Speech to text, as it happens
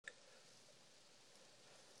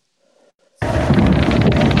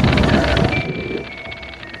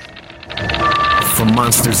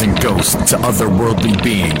monsters and ghosts to otherworldly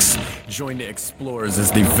beings. Join the explorers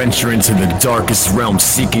as they venture into the darkest realms,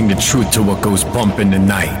 seeking the truth to what goes bump in the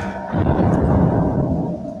night.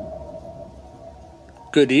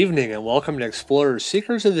 Good evening and welcome to Explorers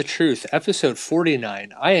Seekers of the Truth, episode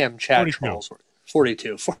 49. I am Chad 42. Charlesworth.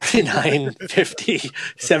 42, 49, 50,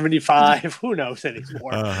 75, who knows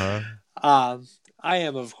anymore. I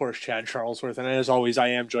am, of course, Chad Charlesworth, and as always, I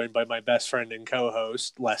am joined by my best friend and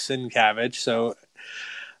co-host, Les Cavage. So,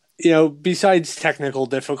 besides technical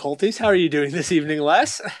difficulties, how are you doing this evening,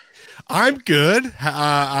 Les? I'm good.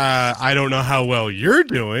 I don't know how well you're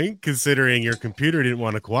doing, considering your computer didn't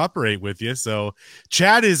want to cooperate with you. So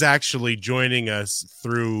Chad is actually joining us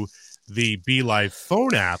through the BeLive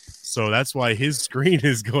phone app. So that's why his screen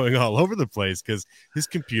is going all over the place, because his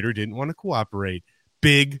computer didn't want to cooperate.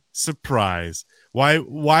 Big surprise.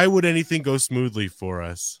 Why would anything go smoothly for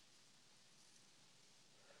us?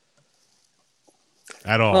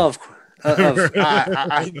 At all. Well, of course.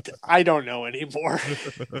 I don't know anymore.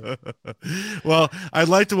 Well, I'd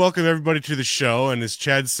like to welcome everybody to the show. And as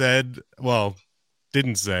Chad said,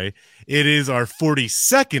 didn't say, it is our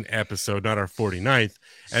 42nd episode, not our 49th.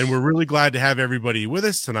 And we're really glad to have everybody with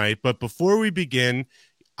us tonight. But before we begin,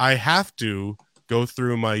 I have to go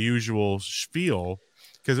through my usual spiel,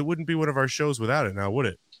 because it wouldn't be one of our shows without it now, would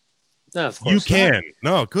it? No, of course you can.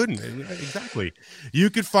 No, couldn't. Exactly. You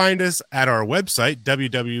could find us at our website,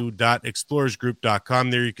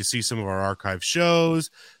 www.explorersgroup.com. There you can see some of our archive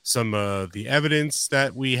shows, some of the evidence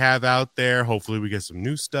that we have out there. Hopefully we get some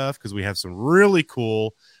new stuff, because we have some really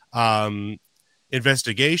cool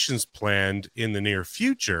investigations planned in the near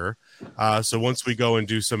future. So once we go and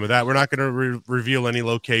do some of that, we're not going to reveal any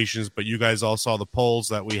locations, but you guys all saw the polls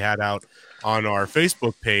that we had out on our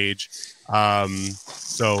Facebook page.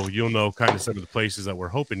 So you'll know kind of some of the places that we're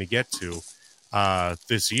hoping to get to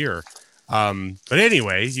this year. But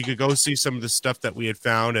anyway, you could go see some of the stuff that we had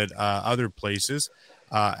found at other places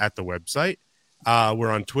at the website.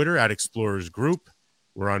 We're on Twitter at Explorers Group.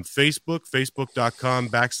 We're on Facebook,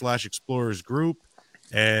 facebook.com/Explorers Group,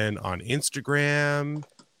 and on Instagram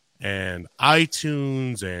and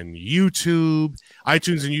iTunes and YouTube.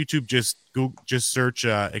 iTunes and YouTube, just search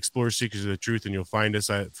Explorers Seekers of the Truth, and you'll find us.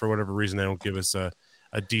 For whatever reason, they don't give us a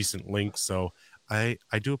decent link, so I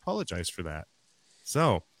do apologize for that.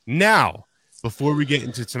 So now, before we get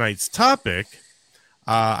into tonight's topic,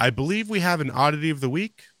 I believe we have an oddity of the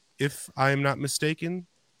week, if I am not mistaken.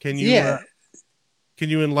 Can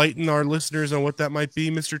you enlighten our listeners on what that might be,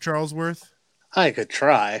 Mr. Charlesworth? I could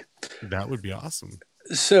try. That would be awesome.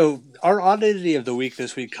 So our oddity of the week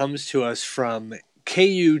this week comes to us from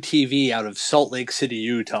KUTV out of Salt Lake City,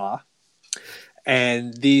 Utah.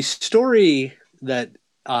 And the story that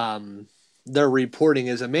they're reporting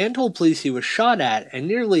is a man told police he was shot at and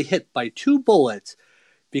nearly hit by 2 bullets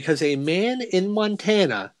because a man in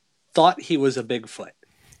Montana thought he was a Bigfoot.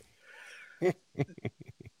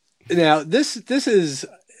 Now, this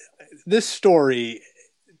story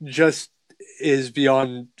just is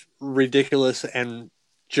beyond ridiculous and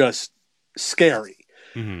just scary.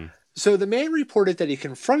 Mm-hmm. So the man reported that he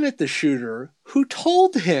confronted the shooter, who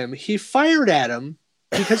told him he fired at him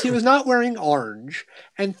because he was not wearing orange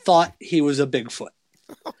and thought he was a Bigfoot.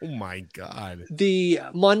 Oh my God. The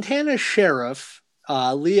Montana sheriff,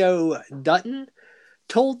 Leo Dutton,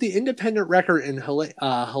 told the Independent Record in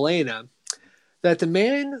Helena that the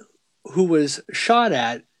man who was shot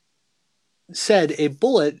at said a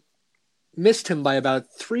bullet missed him by about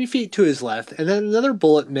 3 feet to his left, and then another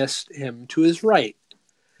bullet missed him to his right.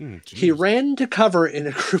 He ran to cover in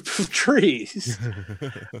a group of trees.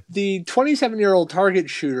 The 27-year-old target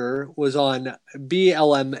shooter was on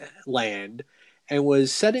BLM land and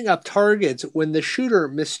was setting up targets when the shooter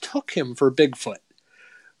mistook him for Bigfoot.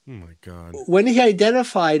 Oh my God. When he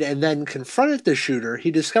identified and then confronted the shooter, he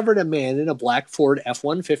discovered a man in a black Ford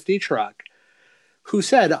F-150 truck who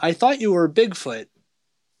said, "I thought you were Bigfoot,"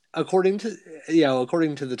 according to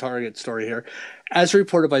the target story here. As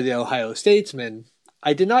reported by the Ohio Statesman,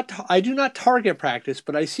 I do not target practice,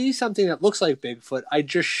 but I see something that looks like Bigfoot, I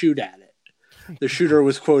just shoot at it. The shooter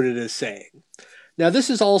was quoted as saying. Now, this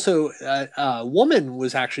is also a woman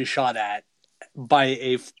was actually shot at by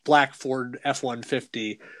a black Ford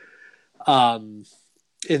F-150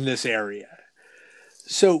 in this area.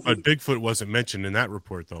 But Bigfoot wasn't mentioned in that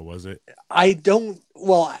report, though, was it?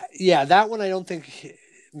 That one I don't think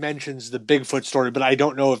mentions the Bigfoot story, but I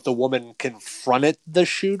don't know if the woman confronted the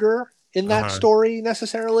shooter in that story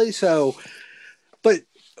necessarily. So, but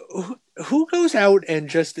who goes out and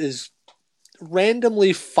just is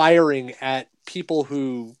randomly firing at people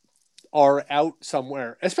who are out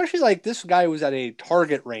somewhere, especially like this guy was at a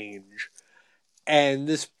target range and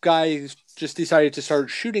this guy just decided to start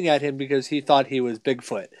shooting at him because he thought he was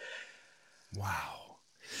Bigfoot. Wow.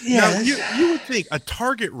 Now, Yes. you would think a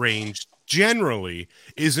target range generally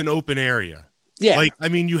is an open area. Yeah. Like, I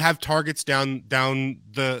mean, you have targets down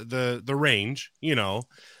the range, you know.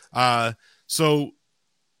 So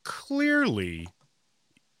clearly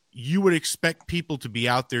you would expect people to be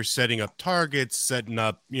out there setting up targets, setting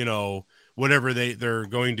up, you know, whatever they're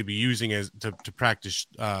going to be using as to practice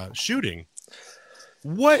shooting.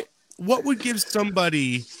 What would give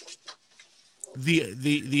somebody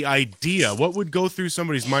the idea? What would go through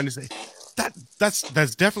somebody's mind to say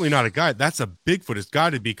that's definitely not a guy. That's a Bigfoot. It's got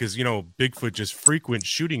to be, because, you know, Bigfoot just frequent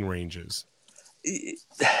shooting ranges.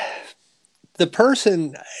 The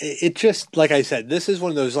person, it just, like I said, this is one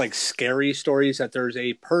of those like scary stories that there's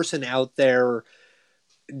a person out there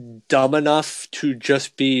dumb enough to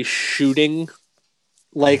just be shooting,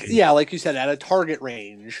 like, yeah, like you said, at a target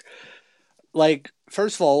range. Like,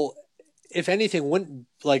 first of all, if anything, wouldn't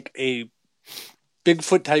like a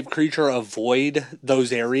Bigfoot type creature avoid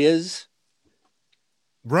those areas?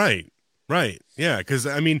 Right. Yeah, because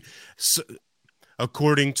I mean,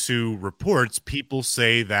 according to reports, people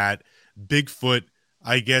say that Bigfoot,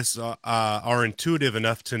 I guess, are intuitive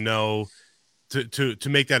enough to know to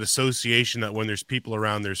make that association that when there's people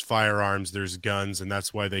around, there's firearms, there's guns, and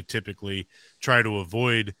that's why they typically try to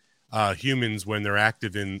avoid humans when they're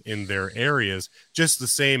active in their areas. Just the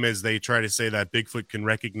same as they try to say that Bigfoot can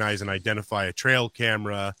recognize and identify a trail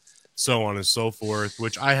camera, so on and so forth.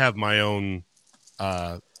 Which I have my own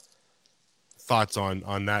thoughts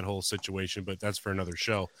on that whole situation, but that's for another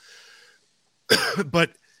show.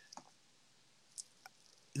 But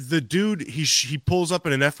the dude, he pulls up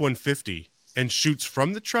in an F-150 and shoots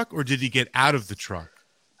from the truck, or did he get out of the truck?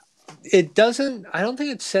 It doesn't, I don't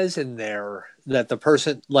think it says in there that the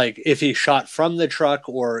person, like, if he shot from the truck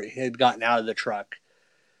or had gotten out of the truck.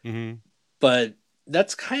 Mm-hmm. But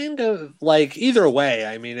that's kind of like, either way,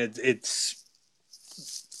 I mean, it's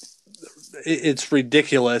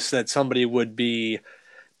ridiculous that somebody would be,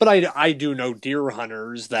 but I do know deer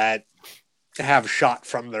hunters that have shot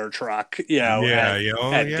from their truck, you know,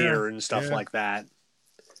 at deer and stuff like that.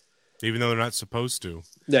 Even though they're not supposed to.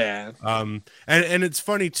 Yeah. And it's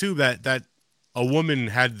funny too that a woman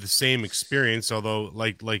had the same experience, although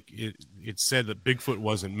like it said that Bigfoot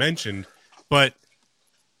wasn't mentioned, but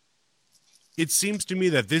it seems to me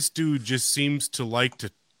that this dude just seems to like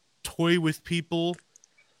to toy with people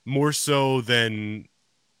more so than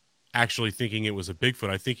actually thinking it was a Bigfoot.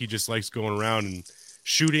 I think he just likes going around and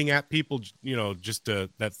shooting at people, you know, just that,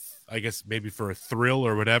 I guess maybe for a thrill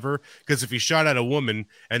or whatever. Because if he shot at a woman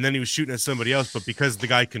and then he was shooting at somebody else, but because the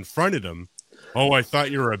guy confronted him, oh, I thought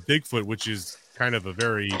you were a Bigfoot, which is kind of a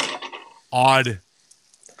very odd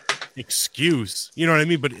excuse. You know what I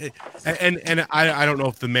mean? But and I don't know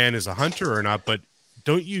if the man is a hunter or not, but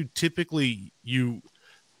don't you typically you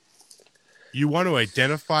want to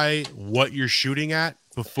identify what you're shooting at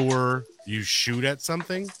before you shoot at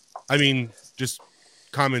something? I mean, just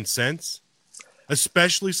common sense,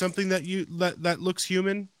 especially something that looks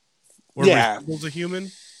human or resembles a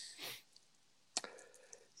human.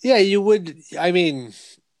 Yeah, you would. I mean,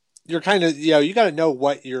 you're kind of, you know, you got to know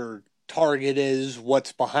what your target is,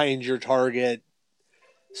 what's behind your target,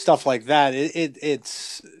 stuff like that.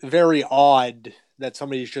 It's very odd that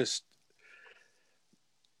somebody's just.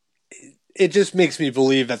 It just makes me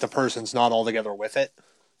believe that the person's not altogether with it.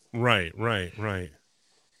 Right.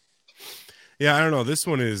 Yeah, I don't know. This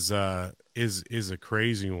one is a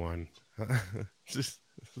crazy one.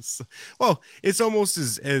 Well, it's almost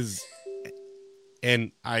as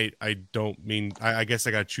and I don't mean, I guess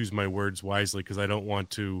I got to choose my words wisely because I don't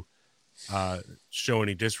want to show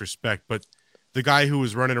any disrespect, but the guy who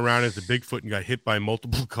was running around as the Bigfoot and got hit by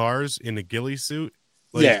multiple cars in a ghillie suit.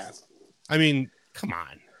 Like, yeah. I mean, come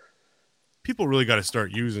on. People really got to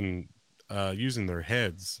start using their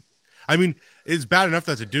heads. I mean, it's bad enough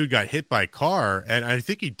that the dude got hit by a car, and I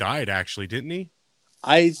think he died, actually, didn't he?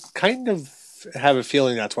 I kind of have a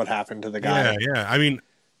feeling that's what happened to the guy. Yeah. I mean,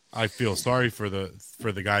 I feel sorry for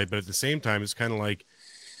the guy, but at the same time, it's kind of like,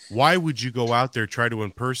 why would you go out there try to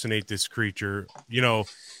impersonate this creature? You know,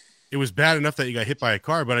 it was bad enough that you got hit by a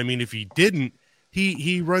car, but I mean, if he didn't,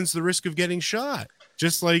 he runs the risk of getting shot.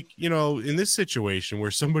 Just like, you know, in this situation where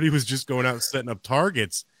somebody was just going out and setting up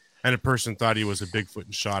targets and a person thought he was a Bigfoot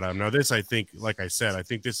and shot him. Now, this, I think, like I said, I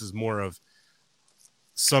think this is more of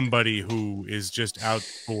somebody who is just out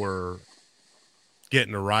for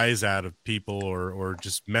getting a rise out of people or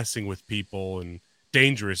just messing with people and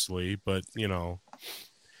dangerously. But, you know,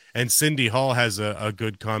 and Cindy Hall has a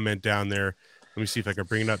good comment down there. Let me see if I can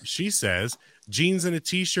bring it up. She says, jeans and a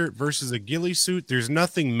t-shirt versus a ghillie suit. There's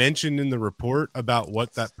nothing mentioned in the report about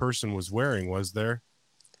what that person was wearing, was there?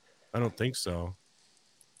 I don't think so.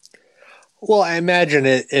 Well, I imagine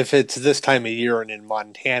if it's this time of year and in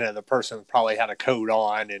Montana, the person probably had a coat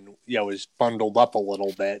on and was bundled up a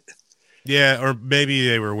little bit. Yeah, or maybe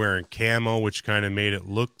they were wearing camo, which kind of made it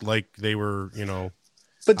look like they were,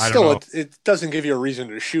 But I still, don't it doesn't give you a reason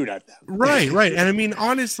to shoot at them. Right. And I mean,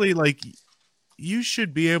 honestly, like, you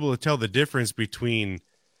should be able to tell the difference between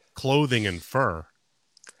clothing and fur.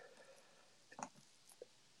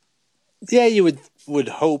 Yeah, you would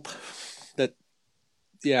hope that,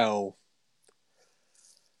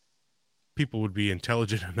 people would be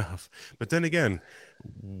intelligent enough. But then again,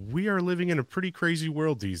 we are living in a pretty crazy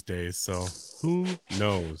world these days, so who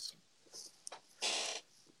knows?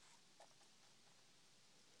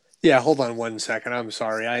 Yeah, hold on one second. I'm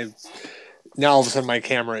sorry. Now all of a sudden my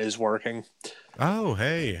camera is working. Oh,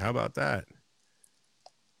 hey, how about that?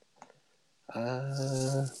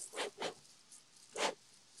 I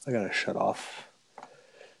gotta shut off.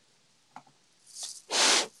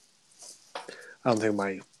 I don't think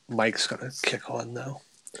my mic's gonna kick on though.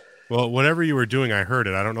 Well, whatever you were doing, I heard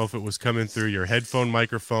it. I don't know if it was coming through your headphone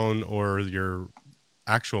microphone or your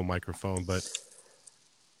actual microphone, but...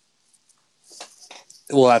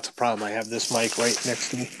 Well, that's a problem. I have this mic right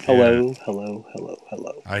next to me. Hello, yeah.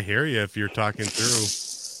 Hello. I hear you if you're talking through.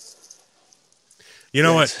 You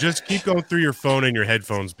know what? Just keep going through your phone and your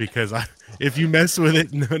headphones, because if you mess with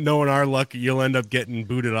it, knowing our luck, you'll end up getting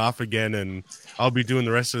booted off again, and I'll be doing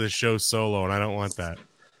the rest of the show solo, and I don't want that.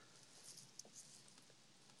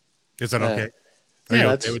 Is that okay? Are you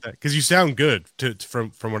okay with that? Because you sound good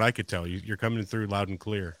from what I could tell. You're coming through loud and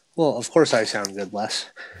clear. Well, of course I sound good, Les.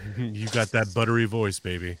 You got that buttery voice,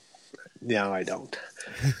 baby. No, I don't.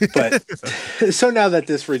 But so now that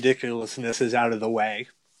this ridiculousness is out of the way,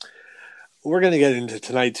 we're going to get into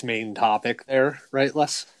tonight's main topic there, right,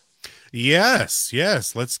 Les? Yes.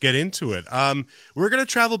 Let's get into it. We're going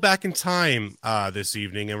to travel back in time this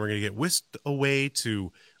evening, and we're going to get whisked away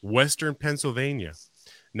to Western Pennsylvania.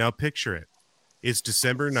 Now picture it. It's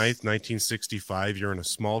December 9th, 1965. You're in a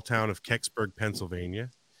small town of Kecksburg,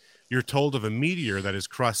 Pennsylvania. You're told of a meteor that has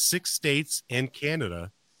crossed 6 states and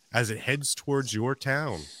Canada as it heads towards your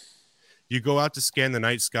town. You go out to scan the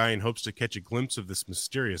night sky in hopes to catch a glimpse of this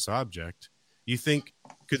mysterious object. You think,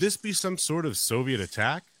 could this be some sort of Soviet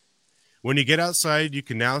attack? When you get outside, you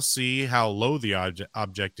can now see how low the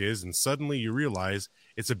object is, and suddenly you realize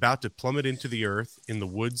it's about to plummet into the earth in the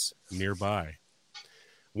woods nearby.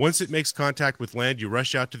 Once it makes contact with land, you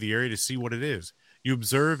rush out to the area to see what it is. You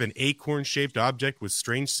observe an acorn-shaped object with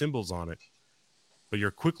strange symbols on it. But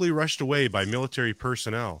you're quickly rushed away by military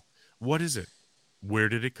personnel. What is it? Where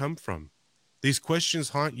did it come from? These questions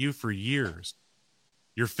haunt you for years.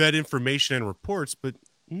 You're fed information and reports, but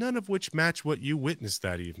none of which match what you witnessed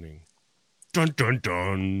that evening. Dun, dun,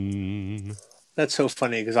 dun. That's so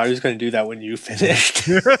funny, because I was going to do that when you finished.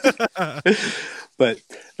 But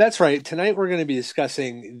that's right. Tonight we're going to be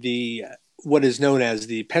discussing what is known as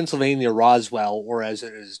the Pennsylvania Roswell, or as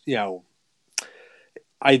it is,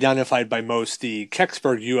 identified by most, the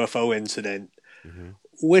Kecksburg UFO incident,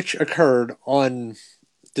 which occurred on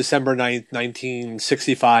December 9th,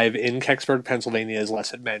 1965 in Kecksburg, Pennsylvania, as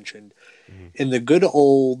Les had mentioned, in the good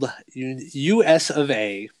old US of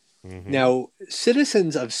A. Now,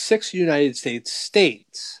 citizens of 6 United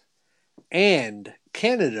states and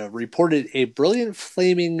Canada reported a brilliant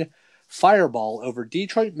flaming fireball over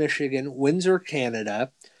Detroit, Michigan, Windsor,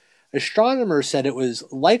 Canada. Astronomers said it was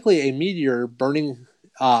likely a meteor burning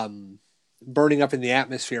up in the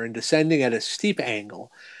atmosphere and descending at a steep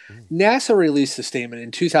angle. NASA released a statement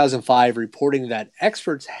in 2005 reporting that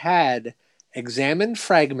experts had examined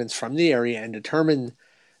fragments from the area and determined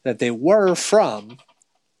that they were from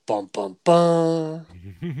a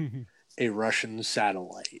Russian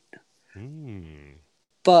satellite.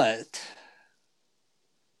 But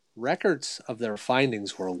records of their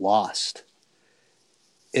findings were lost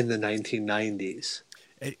in the 1990s.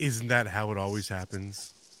 Isn't that how it always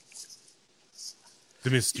happens? The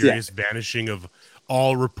mysterious vanishing of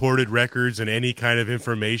all reported records and any kind of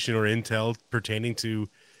information or intel pertaining to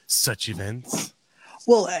such events?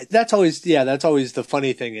 Well, that's always the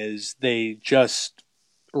funny thing, is they just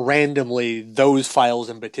randomly, those files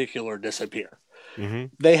in particular, disappear.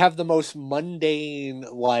 They have the most mundane,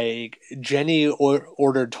 like Jenny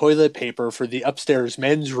ordered toilet paper for the upstairs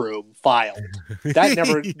men's room filed.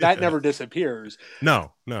 That never disappears.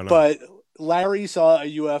 No. But Larry saw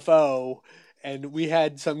a UFO, and we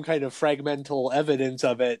had some kind of fragmental evidence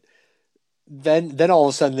of it. Then all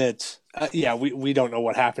of a sudden it's Yeah, we don't know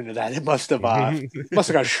what happened to that. It must have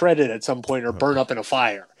got shredded at some point or burned up in a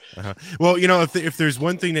fire. Well, if there's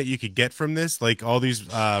one thing that you could get from this, like all these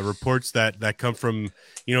reports that come from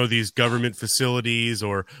these government facilities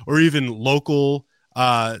or even local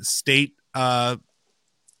state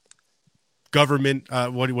government,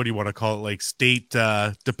 what do you want to call it, like state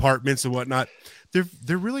departments and whatnot,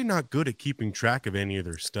 they're really not good at keeping track of any of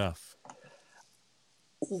their stuff.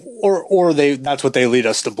 Or that's what they lead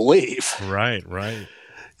us to believe. Right.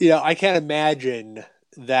 I can't imagine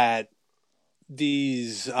that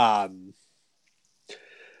these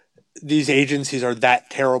agencies are that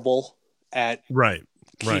terrible at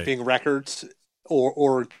keeping records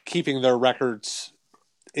or keeping their records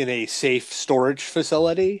in a safe storage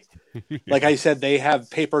facility. Like I said, they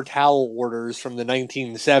have paper towel orders from the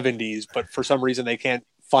 1970s, but for some reason they can't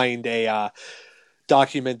find a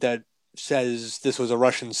document that says this was a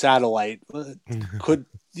Russian satellite.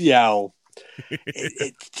 It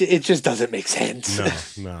just doesn't make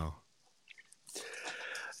sense. No.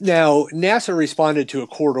 Now, NASA responded to a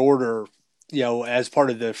court order, as part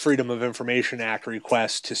of the Freedom of Information Act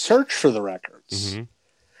request to search for the records. Mm-hmm.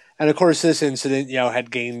 And of course, this incident,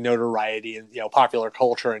 had gained notoriety in, popular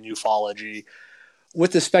culture and ufology,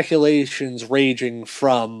 with the speculations ranging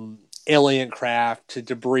from alien craft to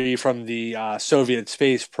debris from the Soviet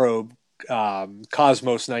space probe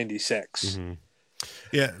Cosmos 96. Mm-hmm.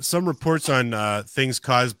 Yeah, some reports on things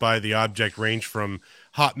caused by the object range from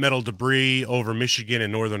hot metal debris over Michigan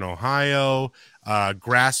and northern Ohio,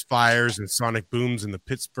 grass fires and sonic booms in the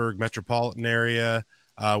Pittsburgh metropolitan area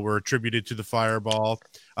were attributed to the fireball.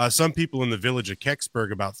 Some people in the village of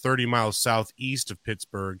Kecksburg, about 30 miles southeast of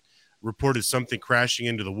Pittsburgh, reported something crashing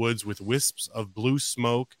into the woods with wisps of blue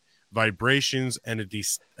smoke, vibrations, and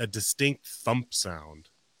a distinct thump sound.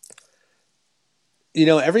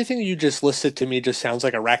 Everything you just listed to me just sounds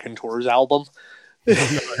like a Raconteurs album.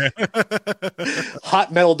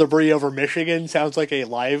 Hot metal debris over Michigan sounds like a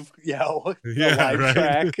live,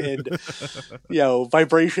 track, and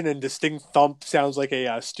vibration and distinct thump sounds like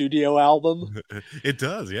a studio album. It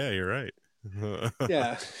does, yeah, you're right.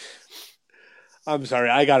 Yeah, I'm sorry,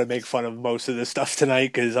 I got to make fun of most of this stuff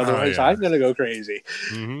tonight because otherwise I'm gonna go crazy.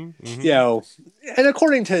 And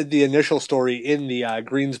according to the initial story in the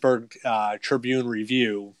Greensburg Tribune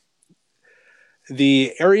Review,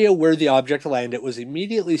 the area where the object landed was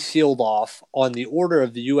immediately sealed off on the order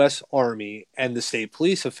of the U.S. Army and the state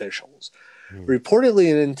police officials, reportedly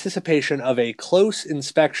in anticipation of a close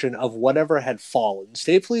inspection of whatever had fallen.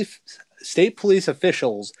 State police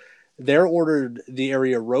officials there ordered the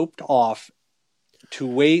area roped off to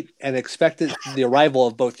wait and expected the arrival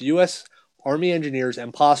of both U.S. Army engineers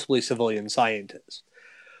and possibly civilian scientists.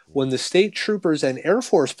 When the state troopers and Air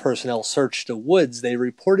Force personnel searched the woods, they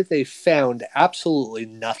reported they found absolutely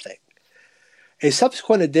nothing. A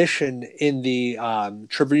subsequent edition in the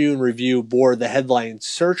Tribune Review bore the headline,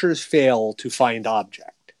 "Searchers Fail to Find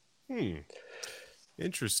Object."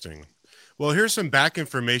 Interesting. Well, here's some back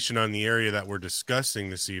information on the area that we're discussing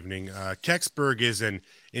this evening. Kecksburg is an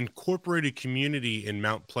incorporated community in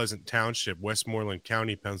Mount Pleasant Township, Westmoreland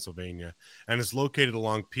County, Pennsylvania, and is located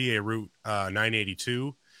along PA Route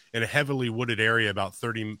 982 in a heavily wooded area about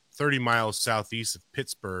 30 miles southeast of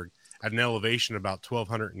Pittsburgh at an elevation of about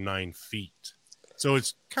 1,209 feet. So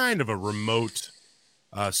it's kind of a remote,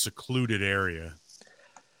 secluded area.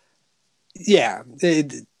 Yeah,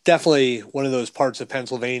 definitely one of those parts of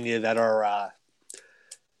Pennsylvania that are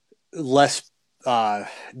less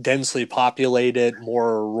densely populated,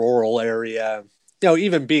 more rural area.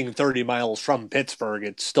 Even being 30 miles from Pittsburgh,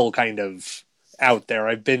 it's still kind of out there.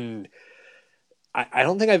 I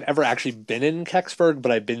don't think I've ever actually been in Kecksburg,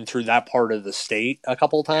 but I've been through that part of the state a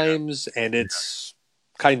couple times, and it's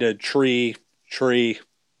kind of tree, house.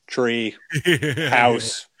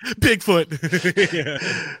 Bigfoot.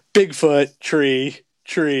 Bigfoot,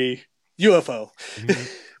 tree, UFO.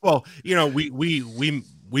 Well,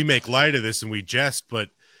 we make light of this and we jest, but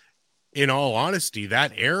in all honesty,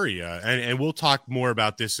 that area, and we'll talk more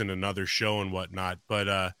about this in another show and whatnot,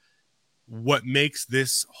 but what makes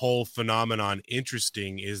this whole phenomenon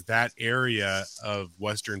interesting is that area of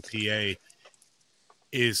Western PA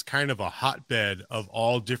is kind of a hotbed of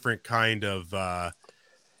all different kind of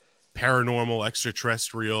paranormal,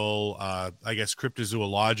 extraterrestrial, I guess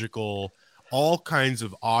cryptozoological, all kinds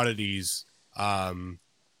of oddities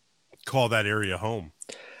call that area home.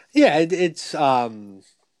 Yeah, it's an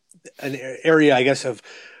area, I guess, of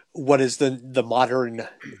what is the modern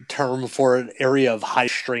term for an area of high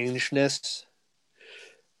strangeness.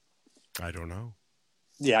 I don't know.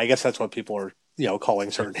 Yeah, I guess that's what people are,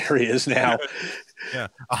 calling certain areas now. Yeah,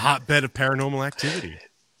 a hotbed of paranormal activity.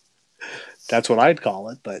 That's what I'd call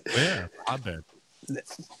it, but Yeah, hotbed.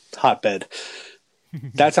 hotbed.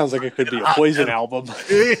 That sounds like it could be a Poison album.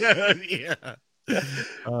 Yeah.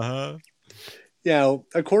 Uh-huh.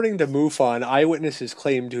 According to MUFON, eyewitnesses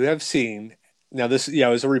claim to have seen. Now, this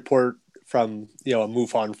is a report from a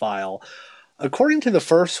MUFON file. According to the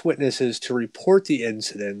first witnesses to report the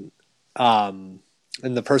incident, and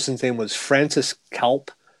the person's name was Francis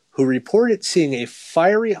Kelp, who reported seeing a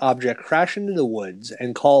fiery object crash into the woods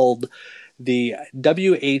and called the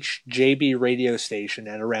WHJB radio station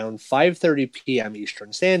at around 5:30 p.m.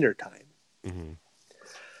 Eastern Standard Time. Mm-hmm.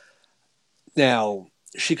 Now,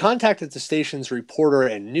 she contacted the station's reporter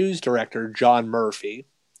and news director, John Murphy,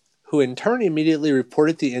 who in turn immediately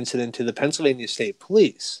reported the incident to the Pennsylvania State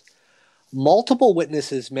Police. Multiple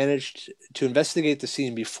witnesses managed to investigate the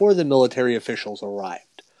scene before the military officials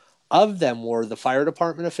arrived. Of them were the fire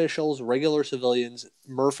department officials, regular civilians,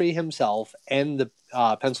 Murphy himself, and the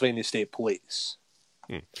Pennsylvania State Police.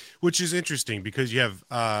 Which is interesting because you have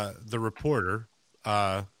the reporter,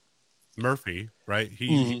 Murphy, right?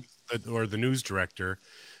 He or the news director.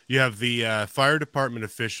 You have the fire department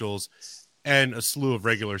officials and a slew of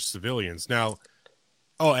regular civilians. Now,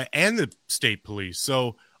 and the state police.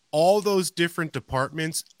 So all those different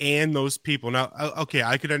departments and those people. Now, okay,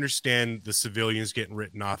 I could understand the civilians getting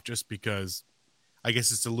written off just because I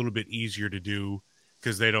guess it's a little bit easier to do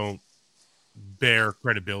because they don't bear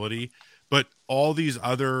credibility. But all these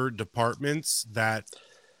other departments that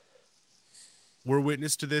were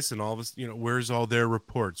witness to this and all this, where's all their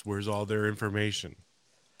reports? Where's all their information?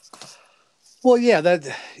 Well, yeah, that,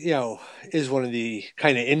 is one of the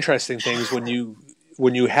kind of interesting things when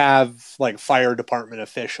you have like fire department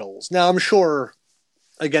officials. Now, I'm sure,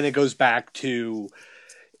 again, it goes back to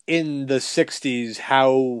in the 60s,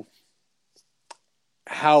 how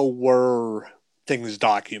were things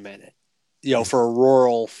documented? For a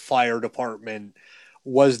rural fire department,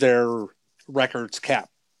 was there records kept?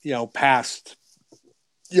 Past,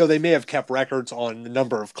 they may have kept records on the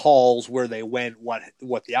number of calls, where they went,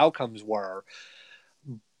 what the outcomes were,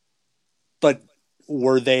 but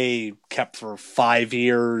were they kept for 5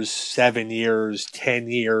 years, 7 years, 10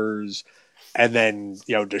 years, and then,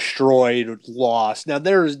 destroyed, lost? Now,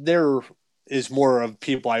 there is more of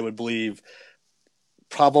people, I would believe,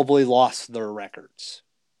 probably lost their records.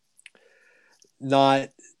 Not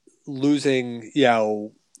losing,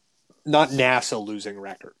 not NASA losing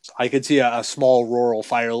records. I could see a small rural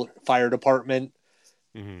fire department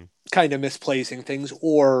kind of misplacing things,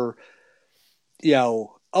 or,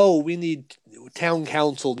 town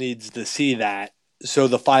council needs to see that. So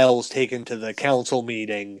the file is taken to the council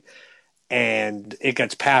meeting and it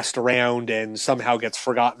gets passed around and somehow gets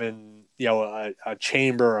forgotten in, a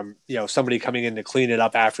chamber, somebody coming in to clean it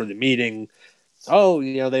up after the meeting.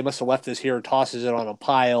 They must have left this here, tosses it on a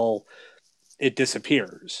pile. It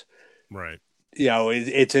disappears. Right.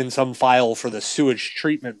 It's in some file for the sewage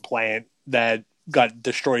treatment plant that got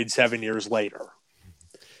destroyed 7 years later.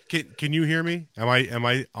 Can you hear me? Am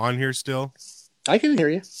I on here still? I can hear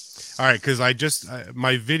you. All right, because I just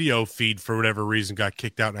my video feed for whatever reason got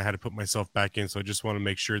kicked out, and I had to put myself back in. So I just want to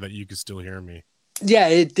make sure that you can still hear me. Yeah,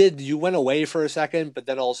 it did. You went away for a second, but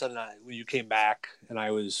then all of a sudden you came back, and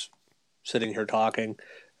I was sitting here talking.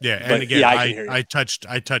 Yeah, and again, I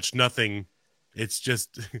touched nothing. It's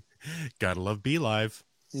just gotta love Be Live.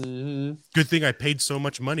 Mm-hmm. Good thing I paid so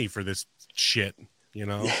much money for this shit.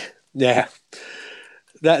 Yeah.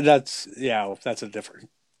 That's a different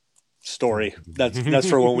story. That's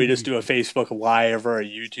for when we just do a Facebook Live or a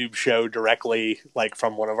YouTube show directly, like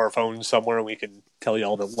from one of our phones somewhere, and we can tell you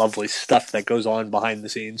all the lovely stuff that goes on behind the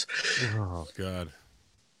scenes. Oh God.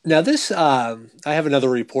 Now this, I have another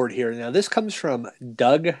report here. Now this comes from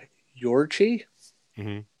Doug Yorchie.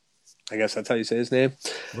 Mm-hmm. I guess that's how you say his name.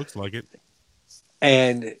 Looks like it.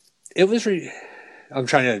 And it was, I'm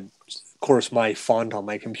trying to, of course, my font on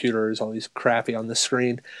my computer is always crappy on the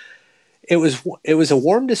screen. It was a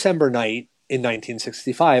warm December night in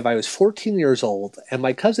 1965. I was 14 years old, and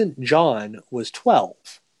my cousin John was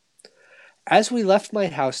 12. As we left my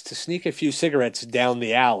house to sneak a few cigarettes down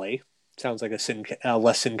the alley, sounds like a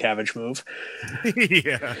Les Sincavage move.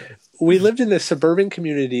 Yeah. We lived in the suburban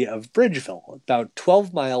community of Bridgeville, about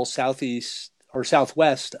 12 miles southeast or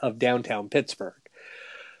southwest of downtown Pittsburgh.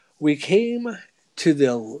 We came to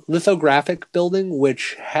the lithographic building,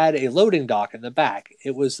 which had a loading dock in the back.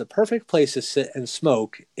 It was the perfect place to sit and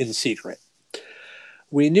smoke in secret.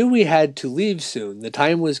 We knew we had to leave soon. The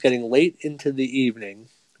time was getting late into the evening,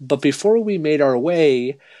 but before we made our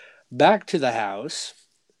way back to the house,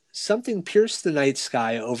 something pierced the night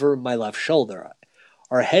sky over my left shoulder.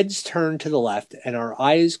 Our heads turned to the left, and our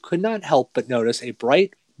eyes could not help but notice a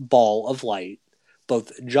bright ball of light.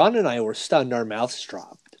 Both John and I were stunned, our mouths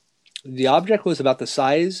dropped. The object was about the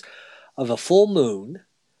size of a full moon,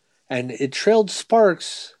 and it trailed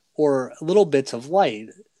sparks or little bits of light.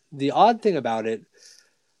 The odd thing about it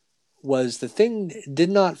was the thing did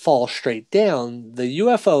not fall straight down. The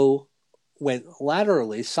UFO went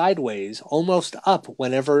laterally, sideways, almost up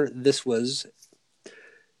whenever this was.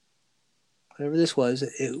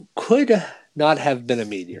 It could not have been a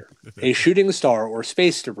meteor, a shooting star, or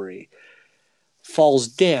space debris. Falls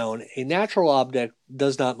down. A natural object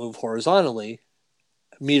does not move horizontally.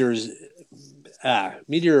 Meteorites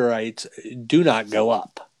do not go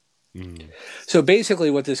up. So basically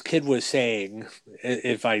what this kid was saying,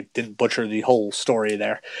 if I didn't butcher the whole story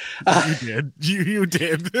there. You did. You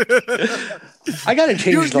did. I got to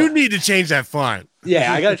change You need to change that font.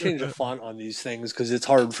 Yeah, I got to change the font on these things because it's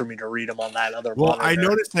hard for me to read them on that other monitor. I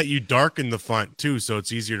noticed that you darkened the font too, so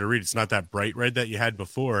it's easier to read. It's not that bright red that you had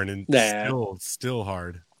before, and it's still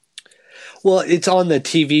hard. Well, it's on the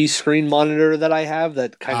TV screen monitor that I have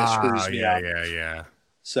that kind of screws me up. Yeah.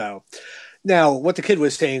 So now what the kid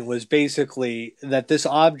was saying was basically that this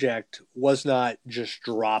object was not just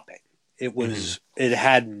dropping. It was it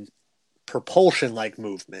had propulsion like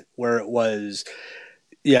movement where it was,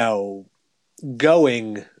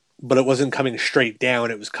 going, but it wasn't coming straight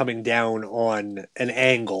down. It was coming down on an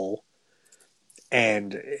angle.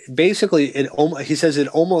 And basically he says it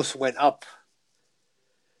almost went up.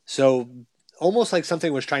 So almost like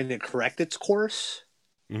something was trying to correct its course.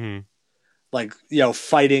 Like,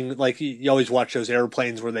 fighting, like you always watch those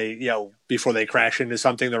airplanes where they, before they crash into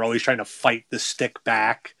something, they're always trying to fight the stick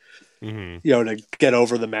back, to get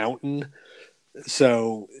over the mountain.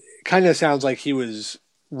 So it kind of sounds like he was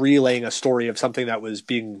relaying a story of something that was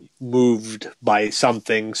being moved by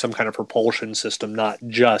something, some kind of propulsion system, not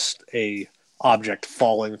just a object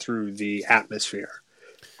falling through the atmosphere.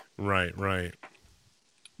 Right.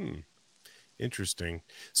 Interesting.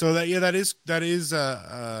 So that is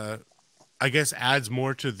I guess adds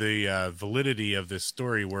more to the validity of this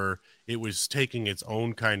story, where it was taking its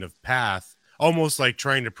own kind of path, almost like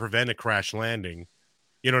trying to prevent a crash landing.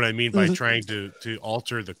 You know what I mean? By trying to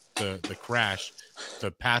alter the crash,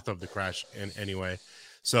 the path of the crash in any way.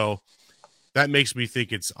 So that makes me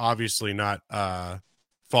think it's obviously not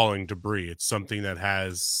falling debris. It's something that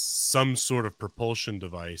has some sort of propulsion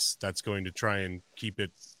device that's going to try and keep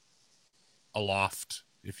it aloft,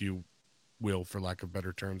 if you will, for lack of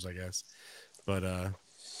better terms, I guess. But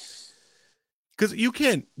because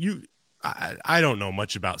I don't know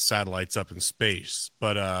much about satellites up in space,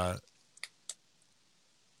 but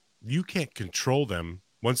you can't control them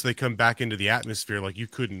once they come back into the atmosphere. Like you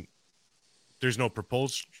couldn't. There's no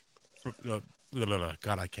propulsion.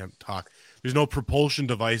 God, I can't talk. There's no propulsion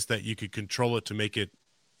device that you could control it to make it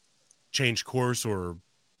change course, or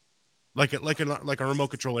like a remote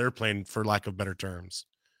control airplane, for lack of better terms.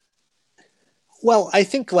 Well, I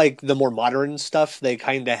think like the more modern stuff, they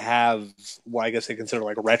kind of have what I guess they consider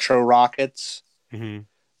like retro rockets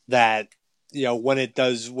that,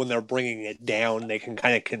 when they're bringing it down, they can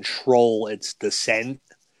kind of control its descent.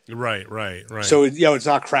 Right. So, it's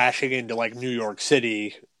not crashing into like New York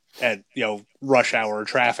City at, rush hour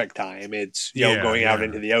traffic time. It's, going out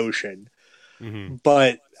into the ocean.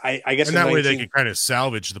 But I guess and that way they can kind of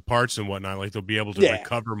salvage the parts and whatnot. Like they'll be able to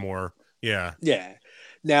recover more. Yeah. Yeah.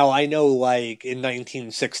 Now, I know, like, in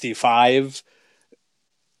 1965,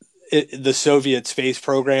 the Soviet space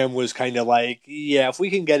program was kind of like, if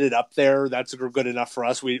we can get it up there, that's good enough for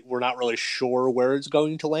us. We're not really sure where it's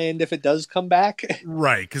going to land if it does come back.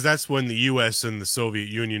 Right, because that's when the U.S. and the Soviet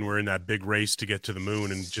Union were in that big race to get to the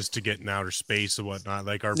moon and just to get in outer space and whatnot.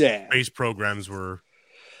 Like, our space programs were...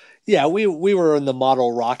 Yeah, we were in the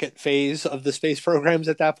model rocket phase of the space programs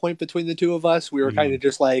at that point between the two of us. We were kind of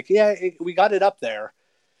just like, we got it up there.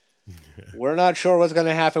 We're not sure what's going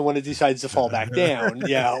to happen when it decides to fall back down.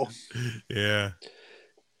 Yeah.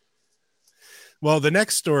 Well, the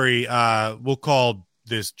next story, we'll call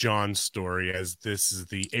this John's story, as this is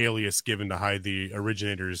the alias given to hide the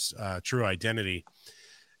originator's true identity.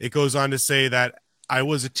 It goes on to say that I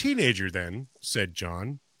was a teenager then, said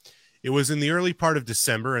John. It was in the early part of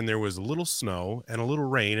December, and there was a little snow and a little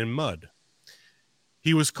rain and mud.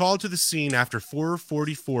 He was called to the scene after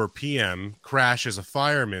 4:44 p.m. crash as a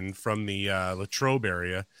fireman from the Latrobe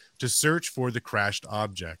area to search for the crashed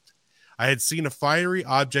object. I had seen a fiery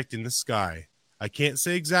object in the sky. I can't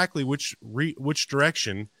say exactly which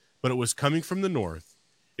direction, but it was coming from the north.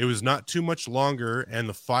 It was not too much longer, and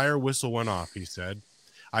the fire whistle went off, he said.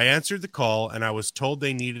 I answered the call, and I was told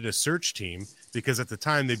they needed a search team because at the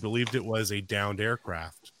time they believed it was a downed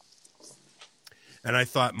aircraft. And I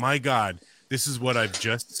thought, my God, This is what I've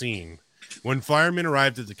just seen. When firemen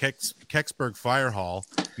arrived at the Kecksburg Fire Hall,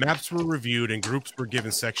 maps were reviewed and groups were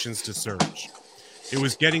given sections to search. It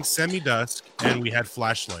was getting semi-dusk, and we had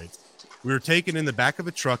flashlights. We were taken in the back of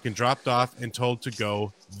a truck and dropped off and told to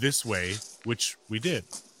go this way, which we did.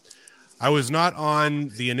 I was not on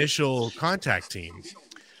the initial contact team.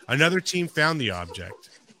 Another team found the object.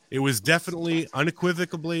 It was definitely,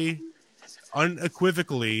 unequivocally,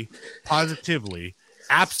 positively,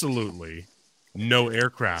 absolutely no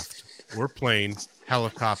aircraft or plane,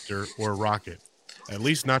 helicopter, or rocket. At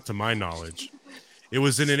least not to my knowledge. It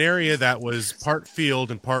was in an area that was part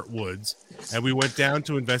field and part woods, and we went down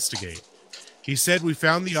to investigate. He said we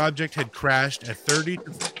found the object had crashed at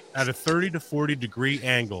a 30 to 40 degree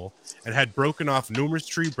angle and had broken off numerous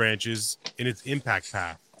tree branches in its impact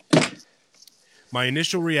path. My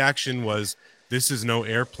initial reaction was, this is no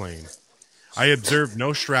airplane. I observed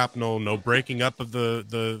no shrapnel, no breaking up of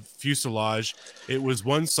the fuselage. It was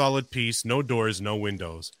one solid piece, no doors, no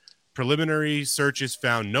windows. Preliminary searches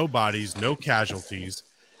found no bodies, no casualties.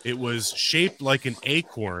 It was shaped like an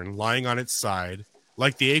acorn lying on its side,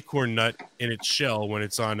 like the acorn nut in its shell when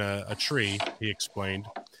it's on a tree, he explained.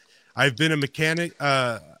 I've been a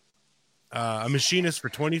machinist for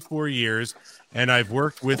 24 years, and I've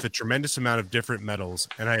worked with a tremendous amount of different metals,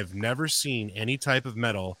 and I have never seen any type of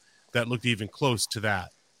metal that looked even close to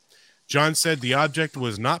that. John said the object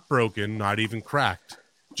was not broken, not even cracked,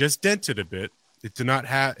 just dented a bit. It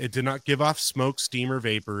did not give off smoke, steam, or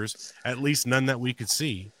vapors, at least none that we could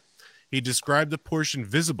see. He described the portion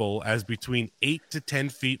visible as between 8 to 10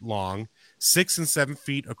 feet long, 6 and 7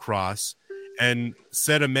 feet across, and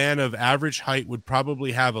said a man of average height would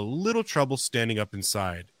probably have a little trouble standing up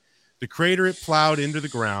inside. The crater it plowed into the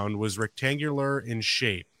ground was rectangular in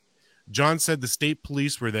shape. John said the state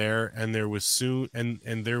police were there, and there was soon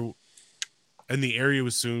and the area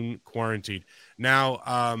was soon quarantined. Now,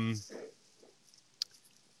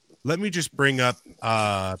 let me just bring up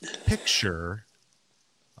a picture.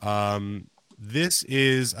 This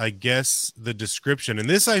is, I guess, the description, and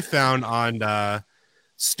this I found on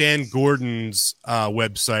Stan Gordon's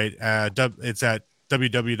website. It's at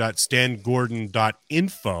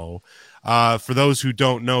www.stangordon.info. For those who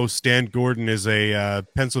don't know, Stan Gordon is a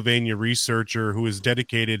Pennsylvania researcher who has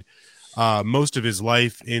dedicated most of his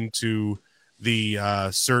life into the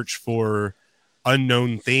search for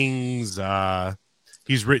unknown things.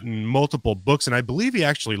 He's written multiple books, and I believe he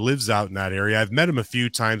actually lives out in that area. I've met him a few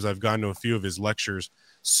times. I've gone to a few of his lectures.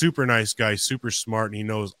 Super nice guy, super smart, and he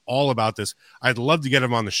knows all about this. I'd love to get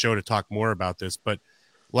him on the show to talk more about this, but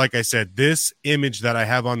like I said, this image that I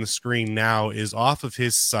have on the screen now is off of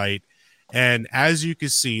his site, and as you can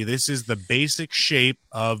see, this is the basic shape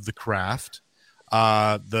of the craft.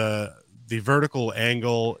 The vertical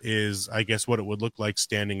angle is, I guess, what it would look like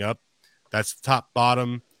standing up. That's top,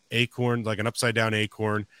 bottom, acorn, like an upside down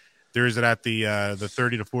acorn. There is it at the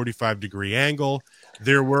 30 to 45 degree angle.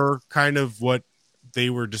 There were kind of what they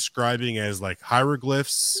were describing as like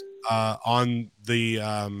hieroglyphs on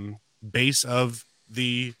the base of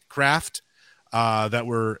the craft that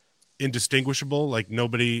were indistinguishable. Like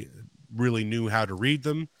nobody really knew how to read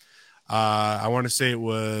them. I want to say it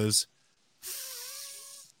was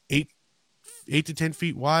 8 to 10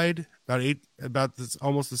 feet wide, about this,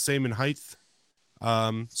 almost the same in height.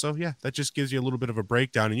 So yeah, that just gives you a little bit of a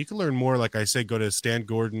breakdown, and you can learn more. Like I said, go to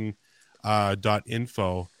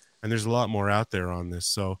stangordon.info, and there's a lot more out there on this.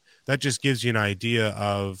 So that just gives you an idea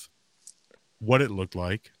of what it looked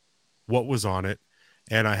like, what was on it.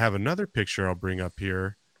 And I have another picture I'll bring up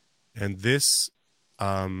here, and this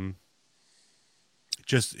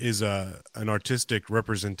just is an artistic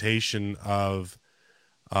representation of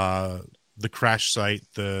the crash site,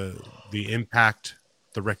 the impact,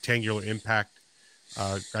 the rectangular impact,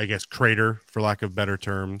 I guess crater, for lack of better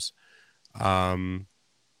terms. And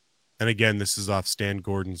again, this is off Stan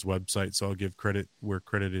Gordon's website, so I'll give credit where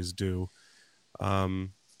credit is due.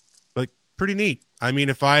 But pretty neat. I mean,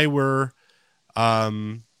 if I were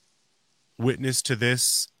witness to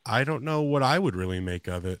this, I don't know what I would really make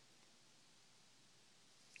of it.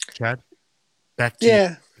 Chad, back to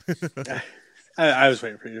you. I was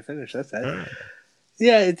waiting for you to finish. That's it.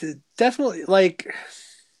 Yeah, it's definitely like,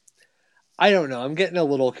 I don't know. I'm getting a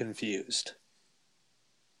little confused.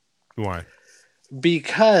 Why?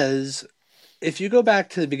 Because if you go back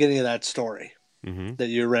to the beginning of that story that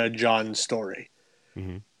you read, John's story,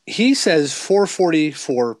 he says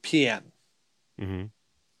 4:44 p.m.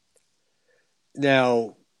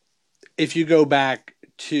 Now, if you go back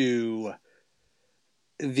to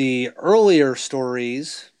the earlier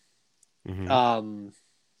stories,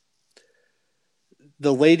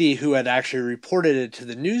 the lady who had actually reported it to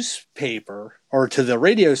the newspaper or to the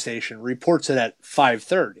radio station reports it at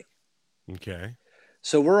 5:30. Okay.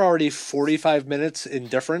 So we're already 45 minutes in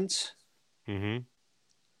difference on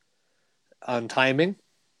timing.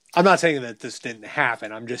 I'm not saying that this didn't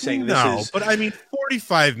happen. I'm just saying this is. But I mean,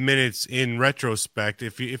 45 minutes in retrospect,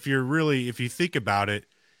 if you think about it,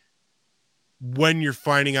 when you're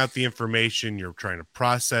finding out the information, you're trying to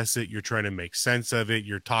process it, you're trying to make sense of it,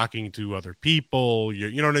 you're talking to other people,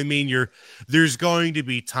 you know what I mean? There's going to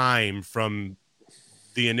be time from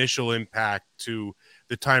the initial impact to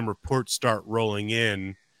the time reports start rolling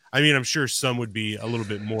in. I mean, I'm sure some would be a little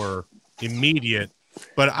bit more immediate,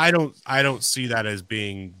 but I don't see that as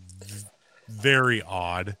being very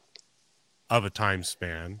odd of a time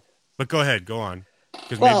span. But go on,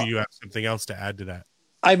 because maybe you have something else to add to that.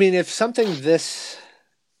 I mean, if something this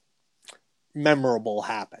memorable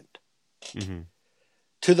happened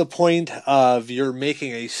to the point of you're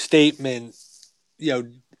making a statement,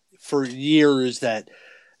 for years that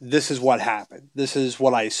this is what happened, this is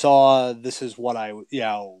what I saw, this is what I,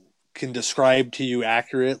 can describe to you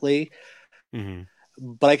accurately,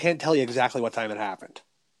 but I can't tell you exactly what time it happened.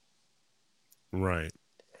 Right.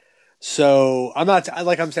 So I'm not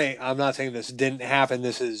saying this didn't happen.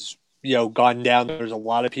 This is, gone down. There's a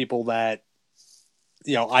lot of people that,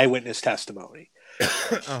 eyewitness testimony.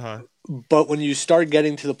 But when you start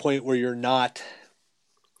getting to the point where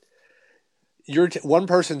one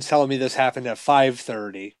person's telling me this happened at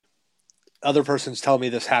 5:30, other person's telling me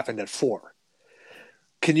this happened at 4.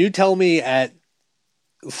 Can you tell me at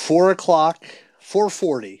 4:00,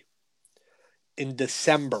 4:40 in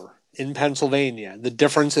December in Pennsylvania, the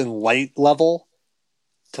difference in light level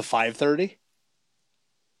to 5:30?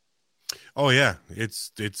 Oh yeah,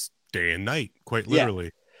 it's day and night, quite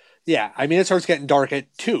literally. Yeah. I mean, it starts getting dark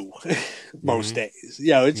at 2 most days.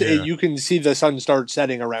 You can see the sun start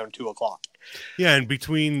setting around 2:00. Yeah, and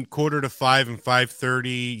between 4:45 and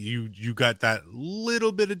 5:30, you got that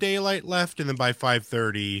little bit of daylight left, and then by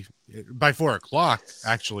 5:30, by 4:00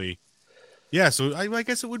 actually. Yeah, so I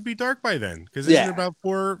guess it would be dark by then, because isn't it about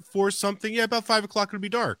 4 something? Yeah, about 5:00 would be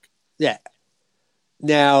dark. Yeah.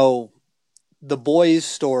 Now, the boys'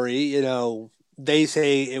 story, they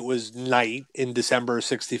say it was night in December of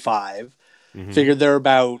 65. Figured they're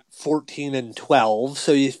about 14 and 12.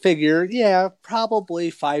 So you figure,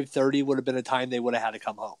 probably 5:30 would have been a time they would have had to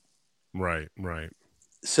come home. Right.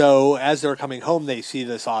 So as they're coming home, they see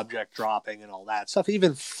this object dropping and all that stuff.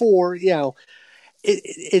 Even 4,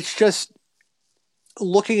 it's just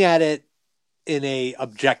looking at it in a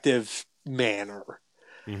objective manner.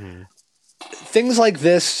 Things like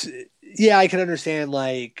this, I can understand,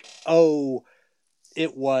 like,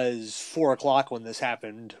 it was 4:00 when this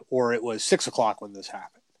happened, or it was 6:00 when this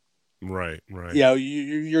happened. Right.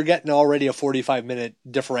 You're getting already a 45-minute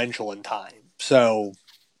differential in time. So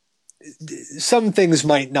some things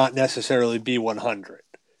might not necessarily be 100.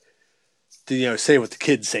 To, say what the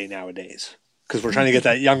kids say nowadays, because we're trying to get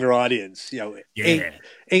that younger audience.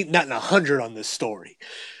 Ain't nothing 100 on this story.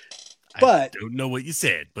 But I don't know what you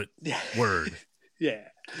said, but word. Yeah.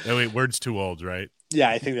 Oh wait, word's too old, right? Yeah,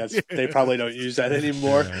 I think they probably don't use that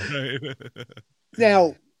anymore.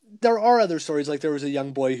 Now, there are other stories. Like there was a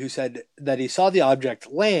young boy who said that he saw the object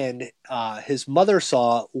land. His mother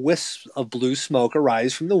saw wisps of blue smoke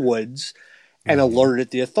arise from the woods and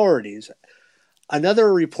alerted the authorities.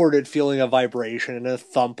 Another reported feeling a vibration and a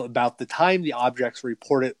thump about the time the object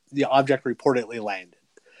reportedly landed.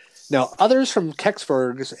 Now, others from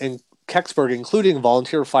Kecksburg, including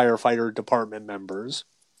volunteer firefighter department members,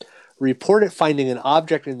 reported finding an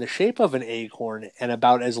object in the shape of an acorn and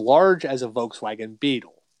about as large as a Volkswagen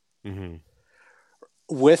Beetle,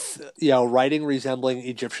 with writing resembling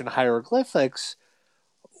Egyptian hieroglyphics.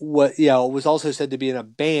 What was also said to be in a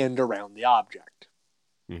band around the object.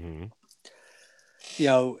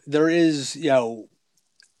 There is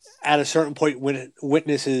at a certain point when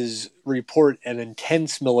witnesses report an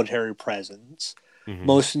intense military presence,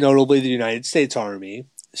 most notably the United States Army,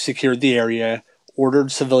 secured the area,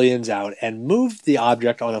 ordered civilians out, and moved the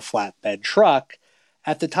object on a flatbed truck.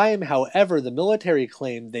 At the time, however, the military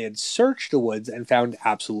claimed they had searched the woods and found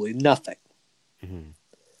absolutely nothing.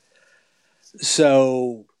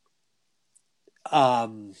 So, I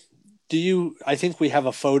think we have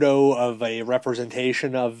a photo of a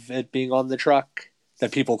representation of it being on the truck,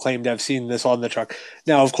 that people claim to have seen this on the truck.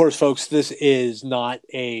 Now, of course, folks, this is not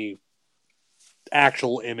a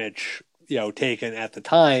actual image taken at the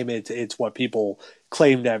time. It's what people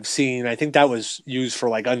claim to have seen. I think that was used for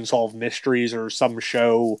like Unsolved Mysteries or some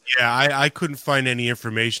show. Yeah, I couldn't find any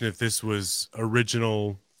information if this was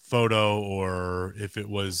original photo or if it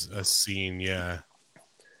was a scene. Yeah.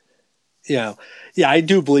 Yeah, I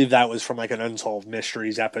do believe that was from like an Unsolved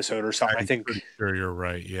Mysteries episode or something. I I'm think, pretty sure you're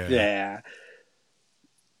right. Yeah. yeah. Too bad.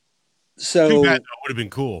 So, That would have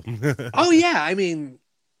been cool. oh yeah, I mean,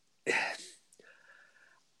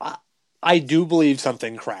 I, I do believe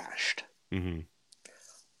something crashed. Hmm.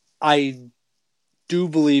 I do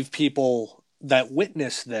believe people that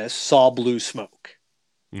witnessed this saw blue smoke.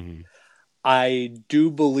 Hmm. I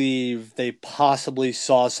do believe they possibly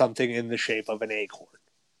saw something in the shape of an acorn.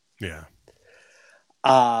 Yeah.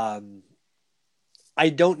 Um, I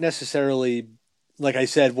don't necessarily, like I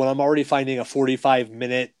said, when I'm already finding a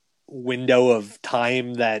 45-minute window of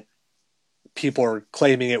time that people are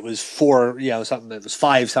claiming it was four, something that was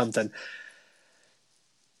five something,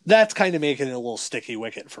 that's kind of making it a little sticky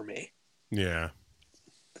wicket for me. Yeah.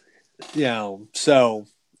 So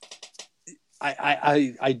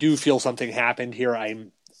I do feel something happened here.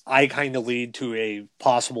 I kind of lead to a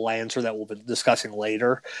possible answer that we'll be discussing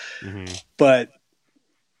later. Hmm. But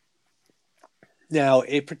now,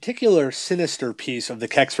 a particular sinister piece of the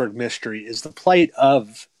Kecksburg mystery is the plight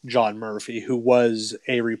of John Murphy, who was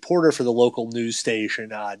a reporter for the local news station,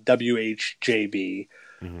 WHJB.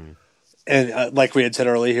 Hmm. And like we had said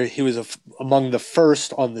earlier, he was among the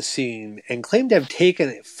first on the scene and claimed to have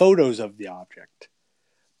taken photos of the object.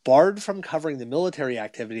 Barred from covering the military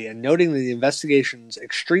activity and noting the investigation's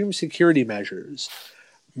extreme security measures,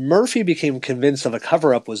 Murphy became convinced of a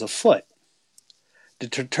cover-up was afoot.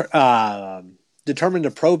 Determined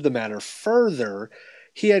to probe the matter further,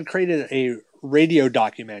 he had created a radio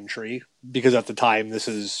documentary, because at the time this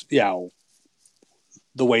is,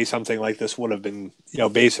 the way something like this would have been,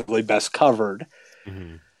 basically best covered.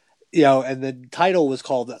 Hmm. And the title was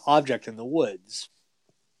called Object in the Woods,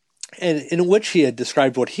 and in which he had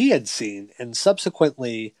described what he had seen and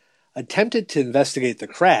subsequently attempted to investigate the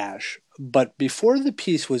crash. But before the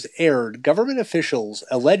piece was aired, government officials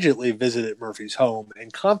allegedly visited Murphy's home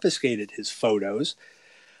and confiscated his photos.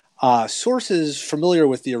 Sources familiar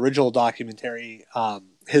with the original documentary,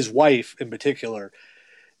 his wife in particular,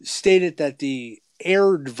 stated that the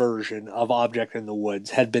aired version of Object in the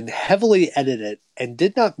Woods had been heavily edited and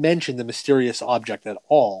did not mention the mysterious object at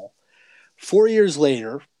all. 4 years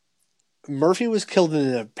later, Murphy was killed in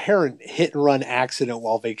an apparent hit and run accident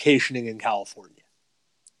while vacationing in California.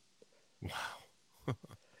 Wow.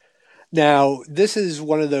 Now, this is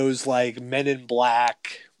one of those like Men in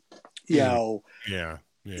Black, Yeah.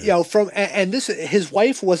 and this, his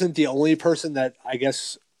wife wasn't the only person that I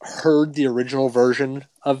guess heard the original version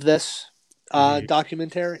of this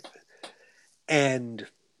documentary. And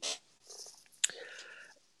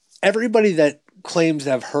everybody that claims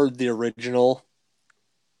to have heard the original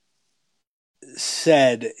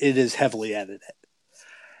said it is heavily edited.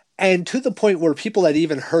 And to the point where people that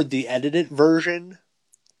even heard the edited version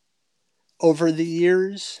over the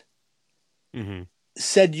years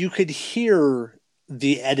said you could hear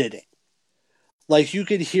the editing. Like you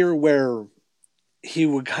could hear where he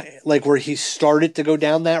would, like where he started to go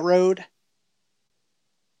down that road,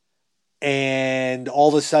 and all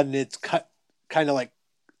of a sudden it's cut, kind of like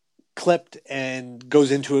clipped and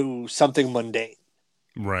goes into something mundane.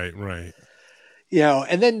 Right.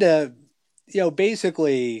 And then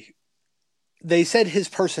basically they said his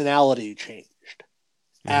personality changed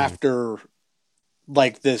after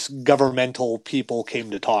like this governmental people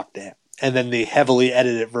came to talk to him. And then the heavily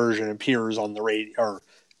edited version appears on the radio, or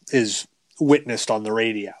is witnessed on the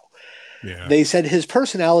radio. Yeah. They said his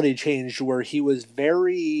personality changed where he was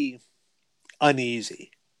very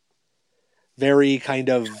uneasy, very kind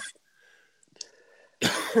of,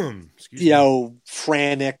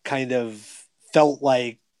 frantic, kind of felt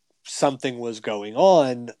like something was going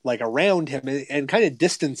on like around him, and kind of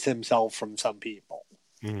distanced himself from some people.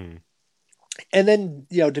 And then,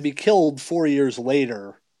 to be killed 4 years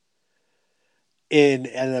later in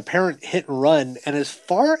an apparent hit and run. And as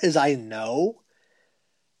far as I know,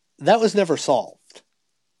 that was never solved.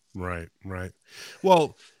 Right.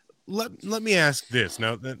 Well, let me ask this.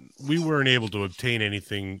 Now that we weren't able to obtain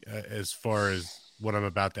anything as far as what I'm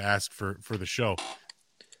about to ask for the show,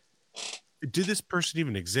 did this person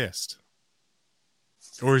even exist?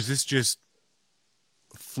 Or is this just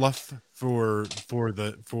fluff for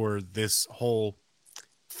this whole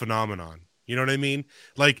phenomenon? You know what I mean?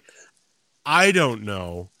 Like, I don't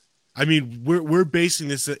know. I mean, we're basing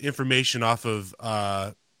this information off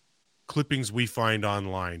of clippings we find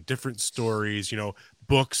online, different stories,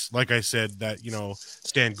 books, like I said, that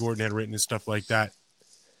Stan Gordon had written and stuff like that.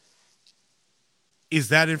 Is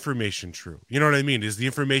that information true? You know what I mean? Is the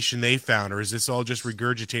information they found, or is this all just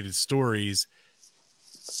regurgitated stories?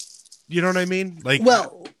 You know what I mean? Like,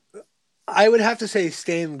 well, I would have to say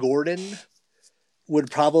Stan Gordon would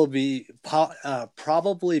probably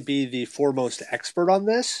be the foremost expert on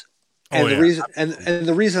this. And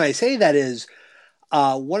the reason I say that is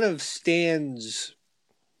one of Stan's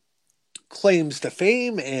claims to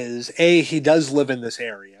fame is he does live in this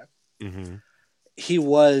area. Mm-hmm. He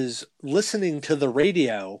was listening to the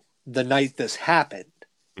radio the night this happened,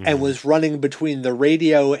 Mm-hmm. and was running between the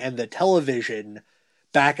radio and the television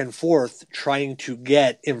back and forth trying to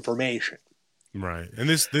get information. Right. And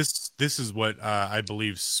this is what I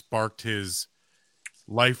believe sparked his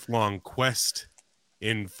lifelong quest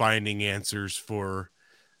in finding answers for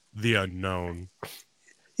the unknown.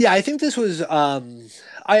 Yeah, I think this was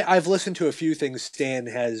I've listened to a few things Stan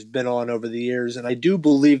has been on over the years, and I do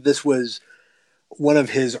believe this was one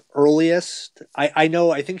of his earliest.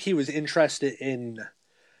 I think he was interested in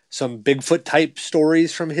some Bigfoot type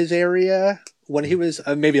stories from his area when he was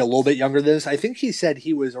maybe a little bit younger than this. I think he said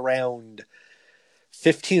he was around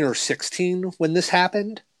 15 or 16 when this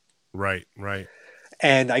happened. Right.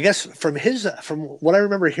 And I guess from what I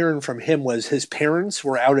remember hearing from him was his parents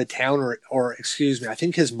were out of town, or excuse me, I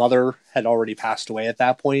think his mother had already passed away at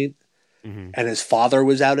that point, Mm-hmm. and his father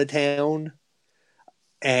was out of town,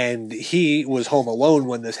 and he was home alone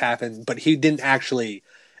when this happened, but he didn't actually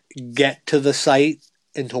get to the site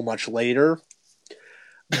until much later.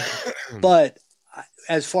 But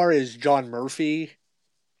as far as John Murphy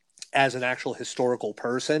as an actual historical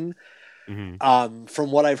person, Mm-hmm.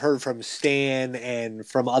 from what I've heard from Stan and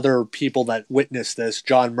from other people that witnessed this,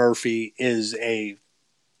 John Murphy is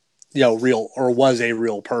was a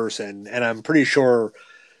real person. And I'm pretty sure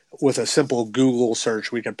with a simple Google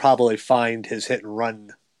search, we could probably find his hit and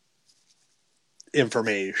run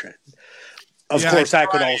information. Of course, that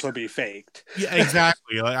could also be faked. Yeah,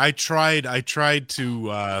 exactly. I tried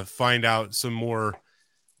to find out some more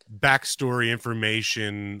backstory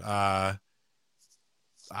information.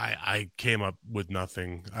 I came up with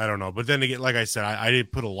nothing. I don't know. But then again, like I said, I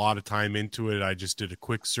didn't put a lot of time into it. I just did a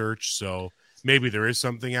quick search. So maybe there is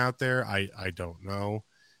something out there. I don't know.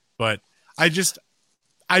 But I just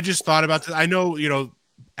thought about this. I know,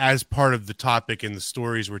 as part of the topic and the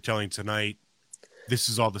stories we're telling tonight, this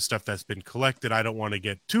is all the stuff that's been collected. I don't want to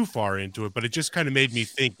get too far into it, but it just kind of made me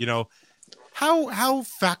think, how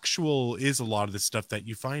factual is a lot of the stuff that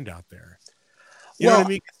you find out there? You know what I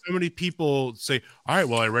mean? So many people say, all right,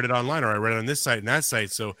 well, I read it online, or I read it on this site and that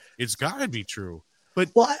site, so it's got to be true.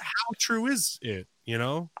 But how true is it,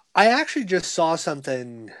 I actually just saw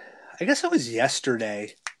something, I guess it was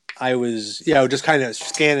yesterday. I was, just kind of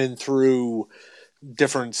scanning through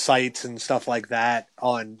different sites and stuff like that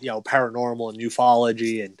on, paranormal and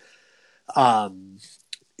ufology and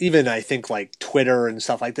even I think like Twitter and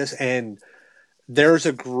stuff like this. And there's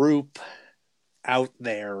a group out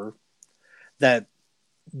there that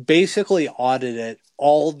basically audited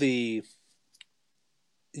all the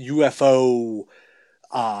UFO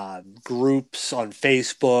groups on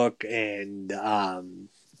Facebook and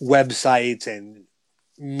websites and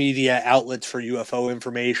media outlets for UFO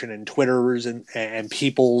information and Twitters and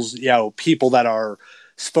people's, people that are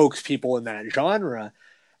spokespeople in that genre.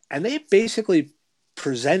 And they basically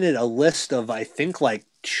presented a list of, I think, like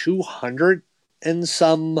 200 and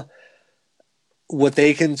some what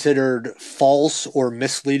they considered false or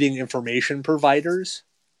misleading information providers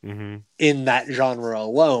in that genre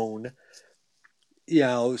alone.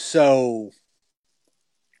 So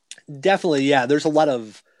definitely, there's a lot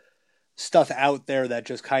of stuff out there that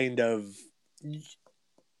just kind of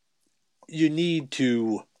you need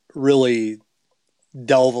to really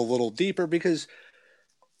delve a little deeper because,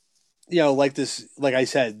 like I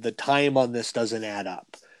said, the time on this doesn't add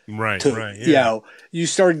up. Right. Yeah. You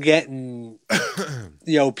start getting,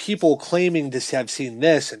 people claiming to have seen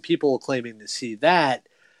this and people claiming to see that.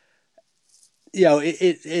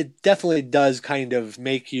 It definitely does kind of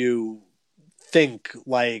make you think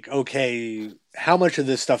like, okay, how much of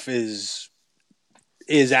this stuff is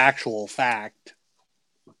actual fact?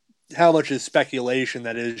 How much is speculation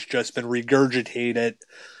that has just been regurgitated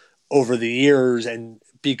over the years and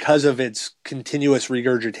because of its continuous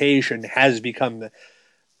regurgitation has become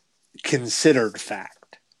considered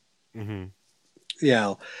fact? Mm-hmm.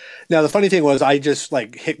 Now the funny thing was I just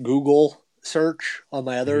like hit Google search on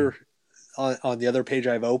my other on the other page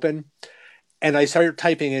I've opened, and I started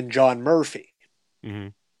typing in John Murphy,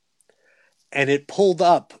 and it pulled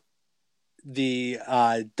up the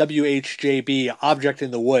WHJB Object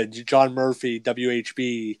in the Woods, John Murphy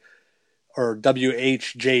WHB or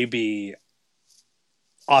WHJB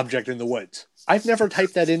Object in the Woods. I've never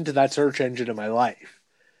typed that into that search engine in my life.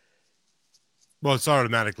 Well, it's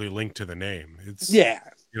automatically linked to the name.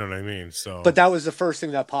 You know what I mean? So, But that was the first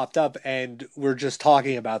thing that popped up, and we're just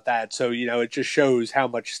talking about that. So, it just shows how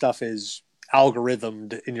much stuff is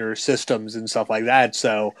algorithmed in your systems and stuff like that.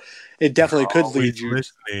 So it definitely could always lead you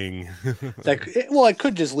listening. it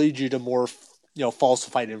could just lead you to more,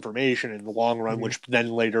 falsified information in the long run, which then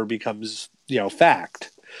later becomes,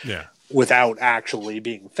 fact Yeah. without actually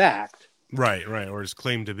being fact. Right. Or is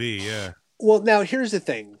claimed to be. Yeah. Well, now here's the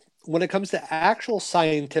thing. When it comes to actual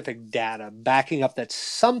scientific data backing up that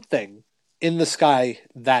something in the sky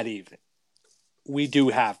that evening, we do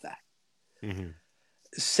have that. Mm-hmm.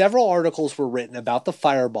 Several articles were written about the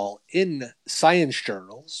fireball in science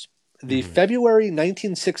journals. The February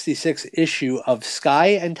 1966 issue of Sky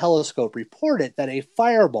and Telescope reported that a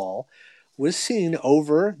fireball was seen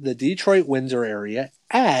over the Detroit-Windsor area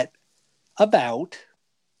at about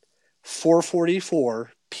 4:44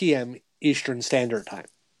 p.m. Eastern Standard Time.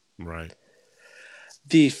 Right.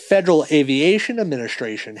 The Federal Aviation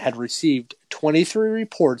Administration had received 23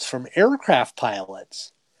 reports from aircraft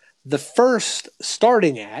pilots, the first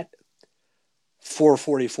starting at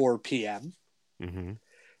 4:44 p.m. Mm-hmm.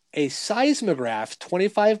 A seismograph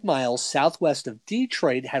 25 miles southwest of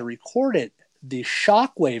Detroit had recorded the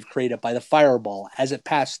shock wave created by the fireball as it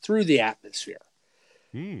passed through the atmosphere.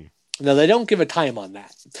 Now, they don't give a time on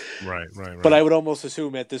that. Right. But I would almost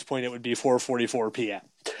assume at this point it would be 4:44 p.m.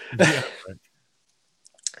 Yeah, right.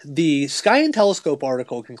 The Sky and Telescope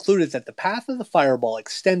article concluded that the path of the fireball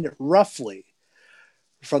extended roughly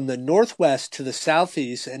from the northwest to the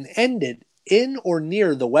southeast and ended in or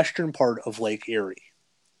near the western part of Lake Erie.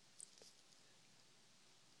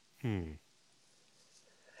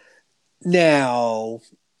 Now,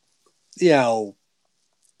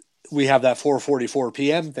 we have that 4:44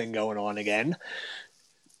 p.m. thing going on again.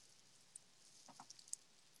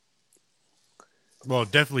 Well,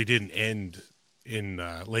 it definitely didn't end in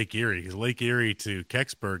Lake Erie, because Lake Erie to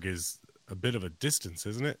Kecksburg is a bit of a distance,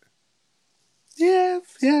 isn't it? Yeah,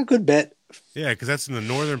 a good bit. Yeah, because that's in the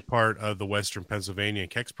northern part of the western Pennsylvania,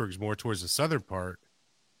 and Kecksburg's more towards the southern part.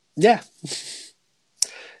 Yeah.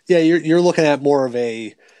 Yeah, you're looking at more of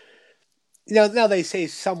a, now they say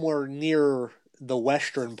somewhere near the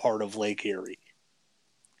western part of Lake Erie.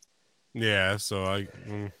 Yeah, so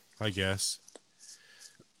I guess.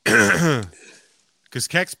 Because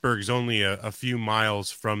Kecksburg is only a few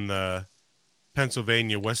miles from the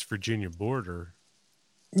Pennsylvania-West Virginia border.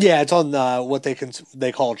 Yeah, it's on what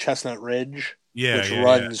they call Chestnut Ridge, which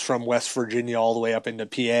runs from West Virginia all the way up into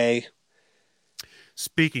PA.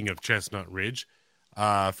 Speaking of Chestnut Ridge,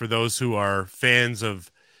 for those who are fans of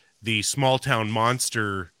the small town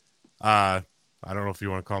monster, I don't know if you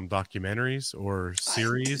want to call them documentaries or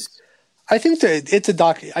series. I think that it's a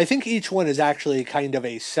doc. I think each one is actually kind of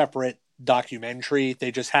a separate documentary.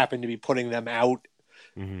 They just happen to be putting them out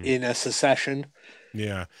in a succession.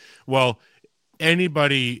 Yeah. Well,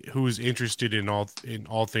 anybody who's interested in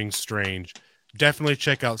all things strange, definitely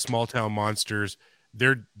check out Small Town Monsters.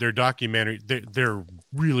 Their documentary, they're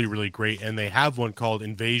really, really great, and they have one called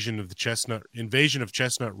Invasion of Chestnut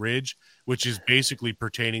Ridge, which is basically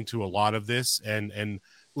pertaining to a lot of this, and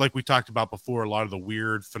like we talked about before, a lot of the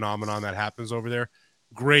weird phenomenon that happens over there.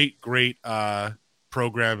 Great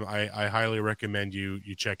program. I highly recommend you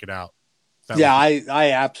check it out.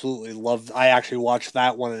 I absolutely loved. I actually watched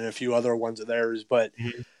that one and a few other ones of theirs, but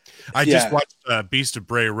I just watched Beast of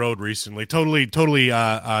Bray Road recently. Totally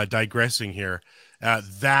digressing here.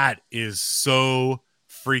 That is so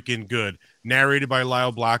freaking good. Narrated by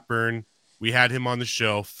Lyle Blackburn. We had him on the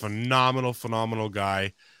show. Phenomenal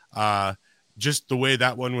guy. Just the way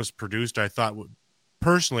that one was produced, I thought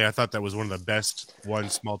that was one of the best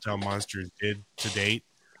ones Small Town Monsters did to date.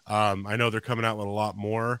 I know they're coming out with a lot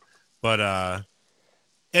more, but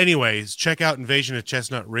anyways, check out Invasion of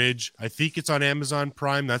Chestnut Ridge. I think it's on Amazon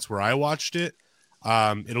Prime. That's where I watched it.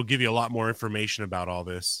 It'll give you a lot more information about all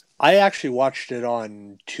this. I actually watched it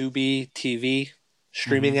on Tubi TV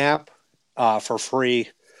streaming app for free.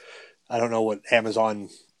 I don't know what Amazon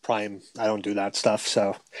Prime. I don't do that stuff,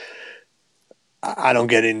 so I don't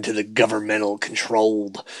get into the governmental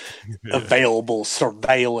controlled available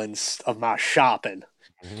surveillance of my shopping.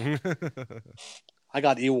 I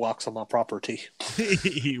got Ewoks on my property.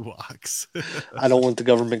 Ewoks. I don't want the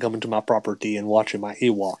government coming to my property and watching my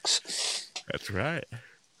Ewoks. That's right.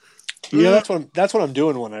 Yeah, that's what I'm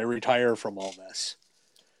doing when I retire from all this.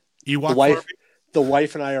 Ewok the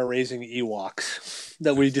wife and I are raising Ewoks.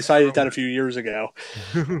 That we decided that a few years ago.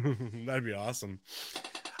 That'd be awesome.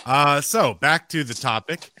 So back to the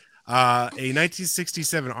topic. A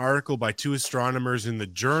 1967 article by two astronomers in the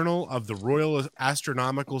Journal of the Royal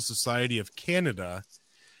Astronomical Society of Canada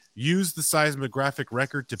used the seismographic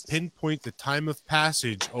record to pinpoint the time of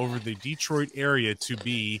passage over the Detroit area to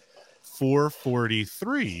be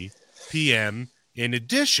 4:43 p.m. In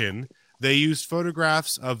addition, they used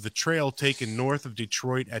photographs of the trail taken north of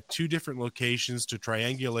Detroit at two different locations to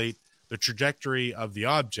triangulate the trajectory of the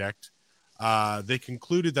object. They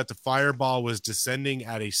concluded that the fireball was descending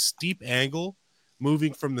at a steep angle,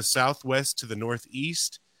 moving from the southwest to the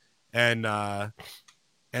northeast, and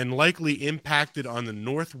likely impacted on the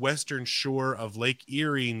northwestern shore of Lake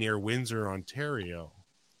Erie near Windsor, Ontario.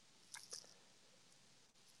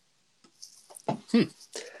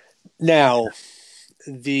 Now,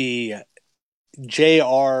 the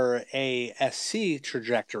JRASC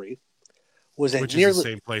trajectory was at which nearly is the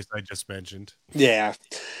same place I just mentioned. Yeah.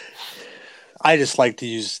 I just like to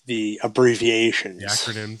use the abbreviations. The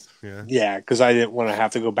acronyms, yeah. Yeah, because I didn't want to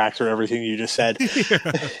have to go back through everything you just said.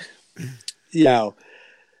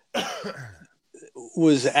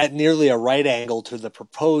 Was at nearly a right angle to the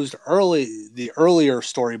proposed earlier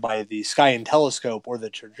story by the Sky and Telescope, or the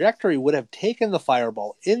trajectory would have taken the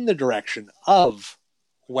fireball in the direction of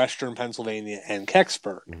western Pennsylvania and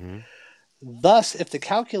Kecksburg. Mm-hmm. Thus, if the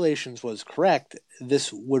calculations was correct,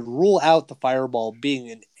 this would rule out the fireball being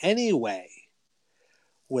in any way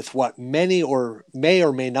with what may or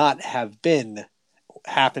may not have been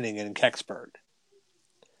happening in Kecksburg.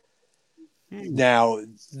 Now,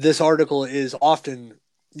 this article is often,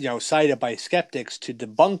 cited by skeptics to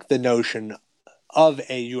debunk the notion of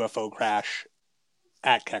a UFO crash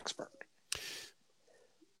at Kecksburg.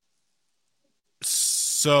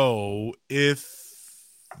 So, if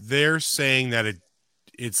they're saying that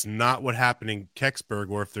it's not what happened in Kecksburg,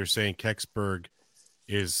 or if they're saying Kecksburg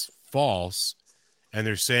is false, and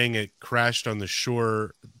they're saying it crashed on the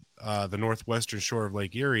shore, the northwestern shore of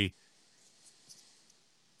Lake Erie,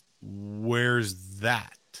 where's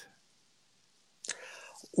that?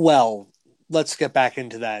 Well, let's get back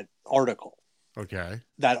into that article. Okay.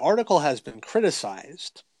 That article has been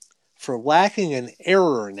criticized for lacking an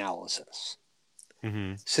error analysis.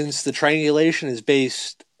 Mm-hmm. Since the triangulation is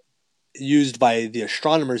used by the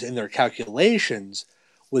astronomers in their calculations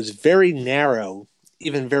was very narrow,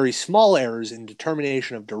 even very small errors in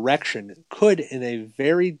determination of direction could end up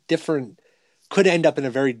in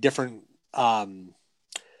a very different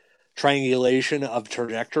triangulation of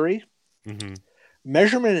trajectory. Mm-hmm.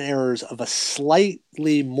 Measurement errors of a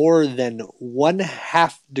slightly more than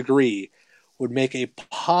 1/2 degree would make a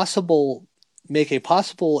possible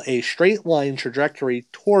a straight line trajectory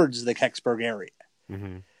towards the Kecksburg area.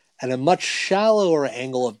 Mm-hmm. At a much shallower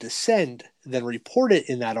angle of descent than reported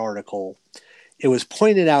in that article, it was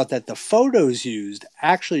pointed out that the photos used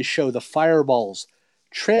actually show the fireball's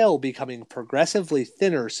trail becoming progressively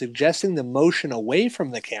thinner, suggesting the motion away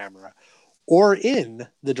from the camera or in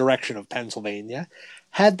the direction of Pennsylvania.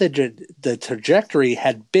 Had the trajectory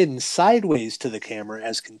had been sideways to the camera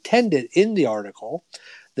as contended in the article,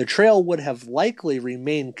 the trail would have likely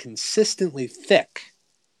remained consistently thick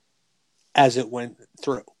as it went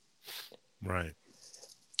through. Right.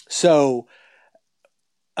 So,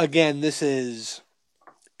 again, this is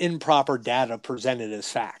improper data presented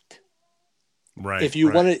as fact. Right. If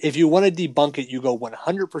you want to debunk it, you go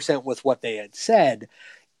 100% with what they had said.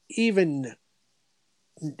 Even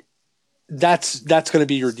that's going to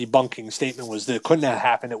be your debunking statement, was that it couldn't have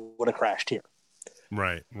happened, it would have crashed here.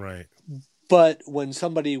 Right. Right. But when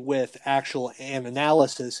somebody with actual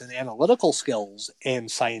analysis and analytical skills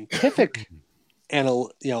and scientific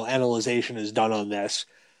analyzation is done on this,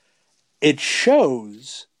 it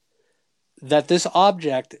shows that this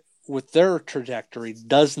object with their trajectory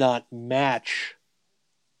does not match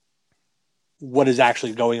what is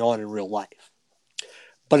actually going on in real life.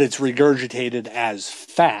 But it's regurgitated as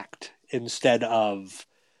fact instead of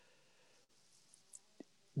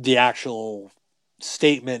the actual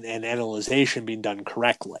statement and analyzation being done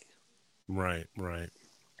correctly. Right, right.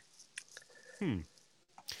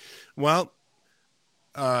 Well,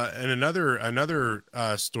 and another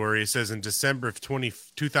story, it says in December of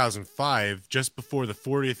 2005, just before the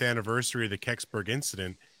 40th anniversary of the Kecksburg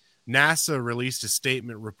incident, NASA released a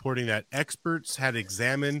statement reporting that experts had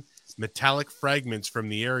examined metallic fragments from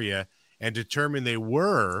the area and determined they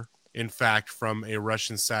were, in fact, from a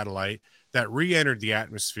Russian satellite that re-entered the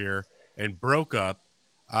atmosphere and broke up,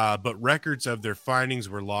 but records of their findings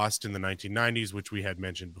were lost in the 1990s, which we had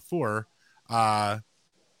mentioned before.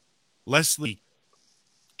 Leslie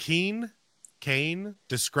Kane,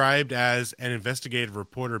 described as an investigative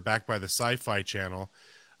reporter backed by the Sci-Fi Channel,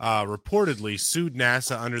 reportedly sued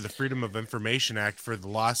NASA under the Freedom of Information Act for the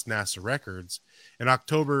lost NASA records. In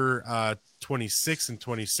October 26 and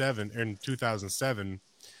 27 in 2007,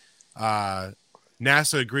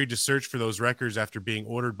 NASA agreed to search for those records after being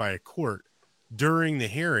ordered by a court. During the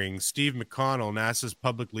hearing, Steve McConnell, NASA's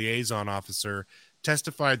public liaison officer,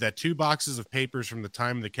 testified that 2 boxes of papers from the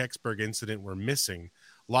time of the Kecksburg incident were missing.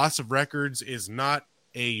 Loss of records is not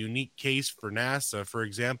a unique case for NASA. For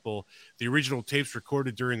example, the original tapes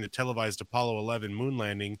recorded during the televised Apollo 11 moon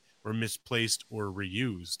landing were misplaced or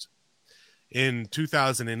reused. In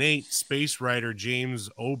 2008, space writer James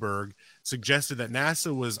Oberg suggested that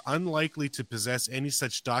NASA was unlikely to possess any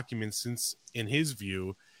such documents since, in his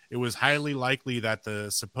view, it was highly likely that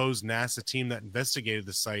the supposed NASA team that investigated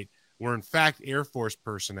the site were in fact Air Force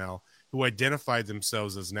personnel who identified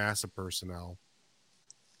themselves as NASA personnel,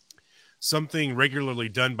 something regularly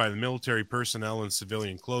done by the military personnel in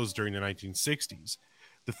civilian clothes during the 1960s.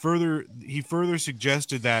 He further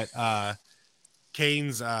suggested that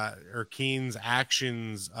Kane's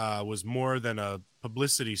actions was more than a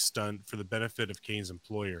publicity stunt for the benefit of Kane's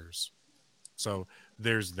employers. So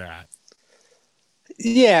there's that.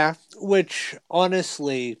 Yeah, which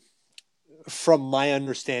honestly, from my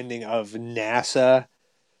understanding of NASA's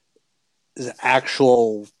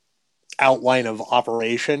actual outline of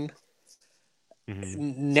operation,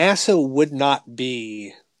 NASA would not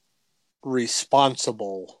be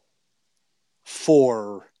responsible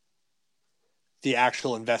for the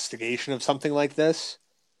actual investigation of something like this.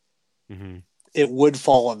 It would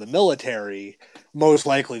fall on the military, most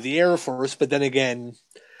likely the Air Force, but then again,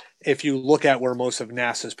 if you look at where most of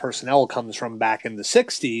NASA's personnel comes from back in the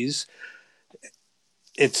 60s,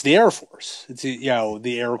 it's the Air Force. It's,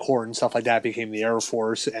 the Air Corps and stuff like that became the Air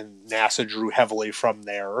Force, and NASA drew heavily from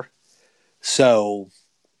there. So,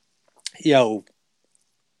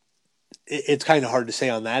 it's kind of hard to say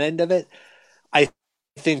on that end of it. I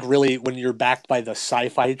think really when you're backed by the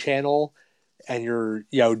Sci-Fi Channel and you're,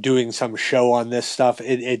 doing some show on this stuff,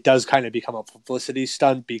 it does kind of become a publicity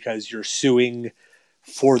stunt because you're suing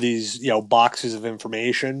for these, boxes of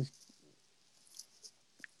information.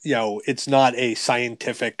 It's not a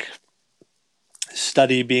scientific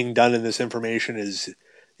study being done, and this information is,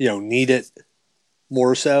 needed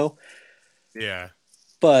more so. Yeah.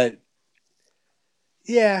 But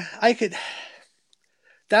yeah,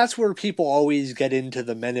 that's where people always get into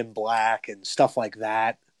the Men in Black and stuff like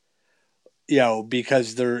that,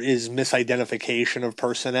 because there is misidentification of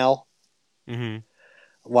personnel.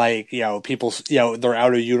 Like, people, they're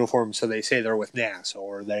out of uniform, so they say they're with NASA,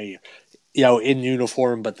 or they, in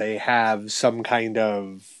uniform, but they have some kind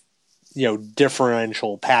of,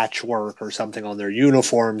 differential patchwork or something on their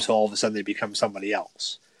uniform, so all of a sudden they become somebody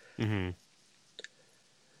else.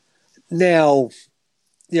 Now,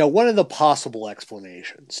 one of the possible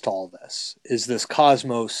explanations to all this is this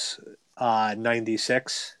Cosmos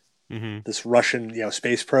 96, this Russian,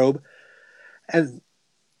 space probe. And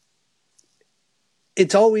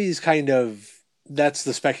it's always that's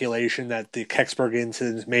the speculation that the Kecksburg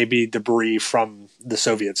incident may be debris from the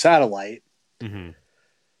Soviet satellite.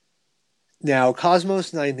 Now,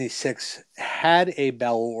 Cosmos 96 had a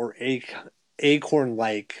bell or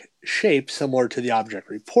acorn-like shape similar to the object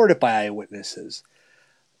reported by eyewitnesses.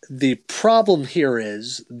 The problem here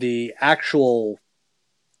is the actual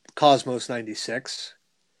Cosmos 96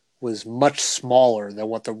 was much smaller than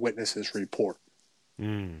what the witnesses report.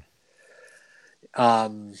 Now,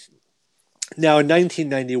 in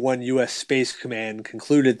 1991, U.S. Space Command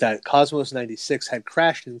concluded that Cosmos 96 had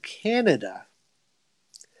crashed in Canada.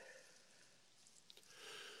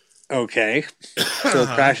 Okay, so it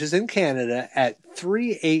crashes in Canada at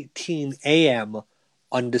 3:18 a.m.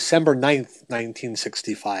 on December 9th,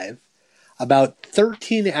 1965, about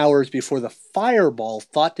 13 hours before the fireball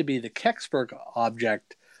thought to be the Kecksburg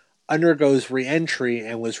object undergoes re-entry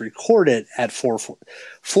and was recorded at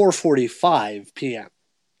 4:45 p.m.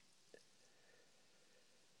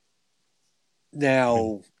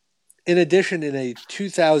 Now, in addition, in a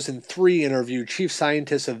 2003 interview, Chief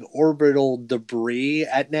Scientist of Orbital Debris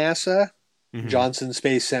at NASA, Johnson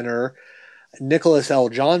Space Center, Nicholas L.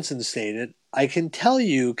 Johnson stated, "I can tell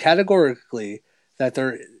you categorically that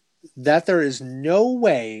there is no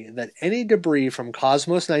way that any debris from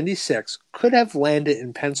Cosmos 96 could have landed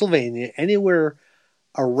in Pennsylvania anywhere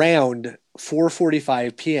around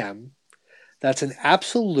 4:45 p.m. That's an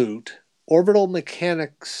absolute. Orbital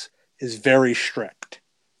mechanics is very strict."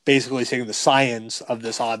 Basically saying the science of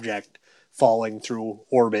this object falling through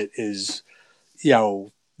orbit is,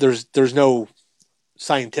 there's no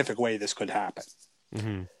scientific way this could happen.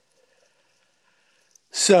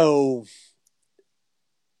 So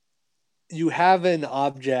you have an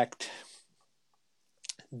object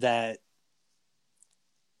that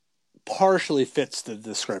partially fits the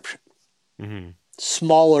description.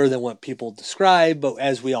 Smaller than what people describe, but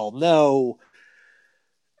as we all know,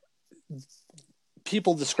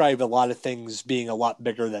 people describe a lot of things being a lot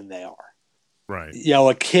bigger than they are. Right. You know,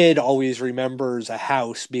 a kid always remembers a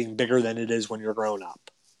house being bigger than it is when you're grown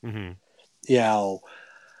up. Mm-hmm. You know,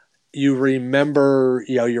 you remember,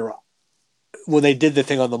 you know, when they did the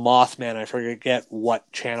thing on the Mothman, I forget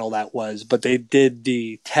what channel that was, but they did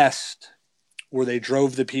the test where they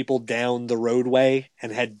drove the people down the roadway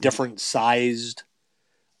and had different sized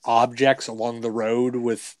objects along the road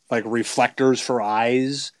with like reflectors for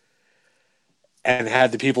eyes, and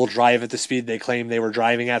had the people drive at the speed they claimed they were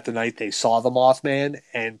driving at the night they saw the Mothman,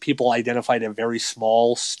 and people identified a very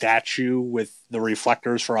small statue with the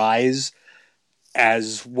reflectors for eyes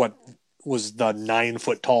as what was the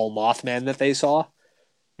 9-foot tall Mothman that they saw.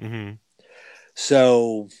 Mm-hmm.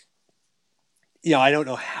 So, you know, I don't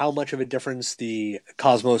know how much of a difference the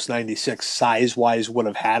Cosmos 96 size-wise would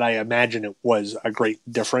have had. I imagine it was a great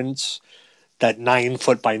difference. That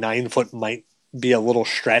 9-foot by 9-foot might be a little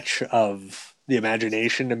stretch of the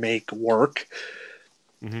imagination to make work.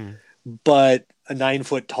 Mm-hmm. But a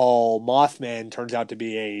 9-foot tall Mothman turns out to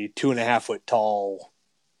be a 2.5-foot tall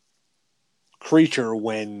creature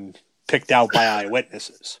when picked out by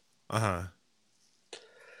eyewitnesses. Uh-huh.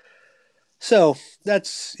 So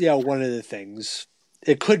that's, you know, one of the things.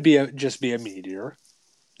 It could be just be a meteor.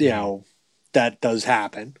 You know, that does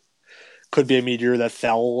happen. Could be a meteor that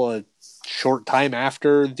fell a short time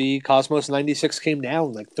after the Cosmos 96 came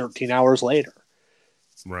down, like 13 hours later.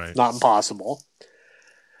 Right. Not impossible.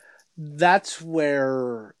 That's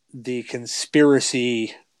where the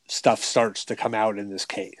conspiracy stuff starts to come out in this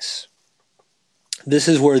case. This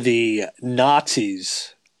is where the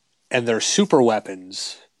Nazis and their super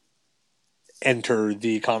weapons enter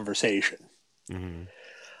the conversation. Mm-hmm.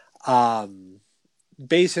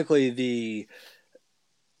 Basically, the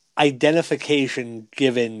identification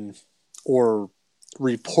given or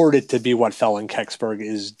reported to be what fell in Kecksburg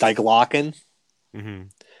is Die Glocken, Mm-hmm.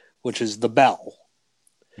 which is the bell.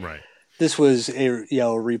 Right. This was a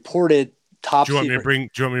reported top Do you want secret. me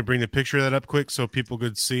to bring the picture of that up quick so people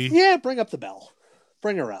could see? Yeah, bring up the bell.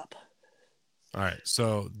 Bring her up. All right.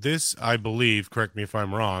 So this, I believe, correct me if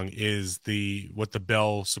I'm wrong, is what the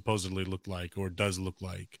bell supposedly looked like or does look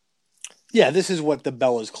like. Yeah, this is what the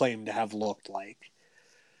bell is claimed to have looked like.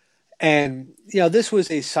 And, you know, this was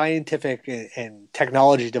a scientific and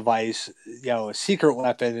technology device, you know, a secret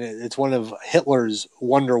weapon. It's one of Hitler's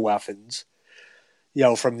wonder weapons, you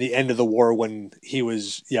know, from the end of the war when he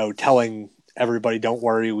was, you know, telling everybody, don't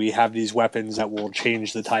worry, we have these weapons that will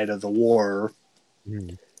change the tide of the war.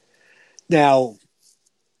 Mm. Now,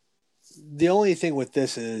 the only thing with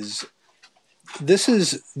this is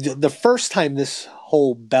the first time this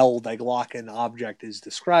whole Bell Die Glocken object is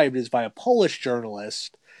described is by a Polish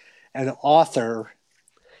journalist and author,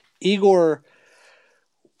 Igor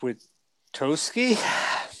Witowski,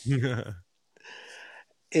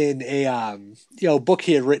 in a book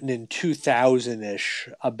he had written in 2000-ish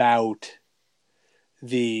about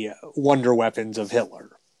the wonder weapons of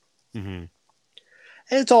Hitler. Mm-hmm. And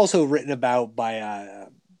it's also written about by a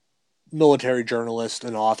military journalist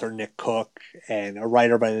and author, Nick Cook, and a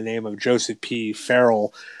writer by the name of Joseph P.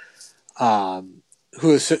 Farrell,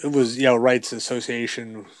 who writes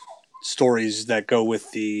association stories that go with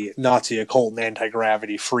the Nazi occult and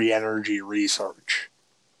anti-gravity free energy research.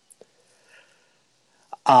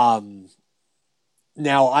 Now,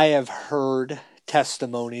 I have heard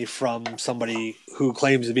testimony from somebody who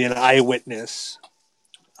claims to be an eyewitness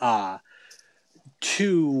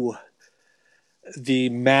to the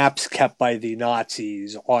maps kept by the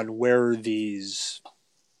Nazis on where these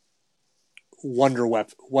wonder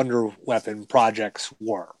weapon projects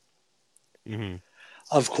were. Mm-hmm.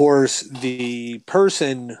 Of course, the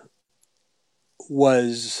person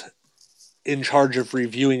was in charge of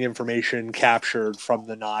reviewing information captured from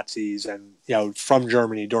the Nazis and, you know, from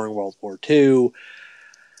Germany during World War II,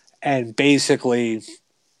 and basically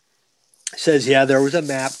says, yeah, there was a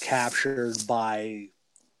map captured by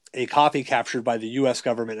a copy captured by the U.S.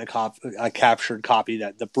 government, a captured copy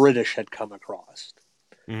that the British had come across.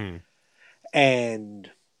 Mm-hmm.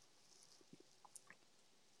 And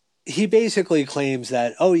he basically claims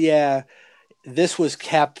that, oh yeah, this was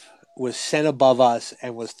sent above us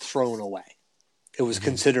and was thrown away. It was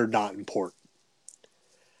considered not important.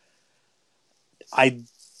 I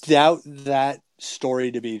doubt that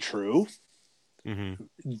story to be true,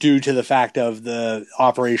 due to the fact of the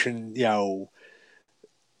operation, you know,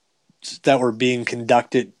 that were being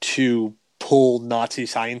conducted to pull Nazi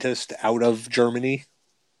scientists out of Germany,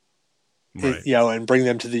 right. you know, and bring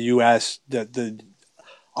them to the U.S. The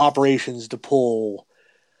operations to pull,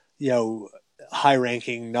 you know,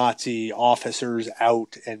 high-ranking Nazi officers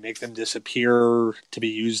out and make them disappear to be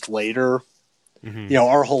used later. Mm-hmm.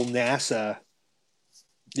 Our whole NASA,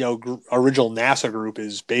 original NASA group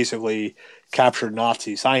is basically captured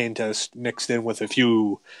Nazi scientists mixed in with a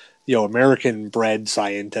few, American-bred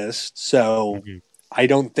scientists. So Mm-hmm. I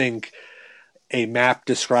don't think a map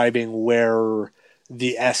describing where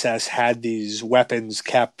the SS had these weapons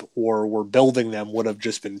kept or were building them would have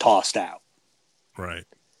just been tossed out. Right.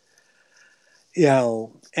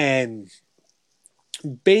 And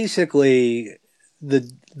basically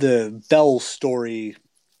the Bell story,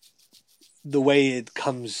 the way it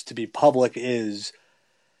comes to be public is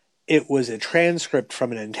it was a transcript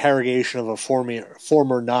from an interrogation of a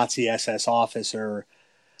former Nazi SS officer,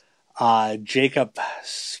 Jacob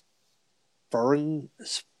Sporenberg.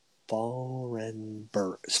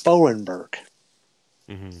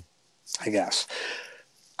 Mm-hmm. I guess.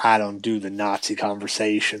 I don't do the Nazi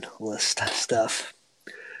conversation list stuff.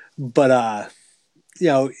 But,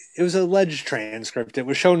 it was an alleged transcript. It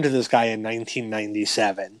was shown to this guy in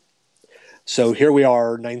 1997. So here we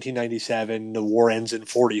are, 1997. The war ends in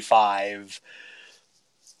 45.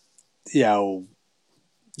 You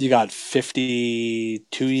got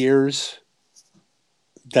 52 years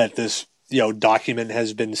that this, document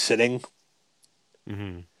has been sitting.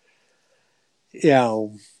 Mm-hmm.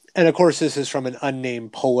 And of course, this is from an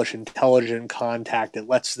unnamed Polish intelligence contact that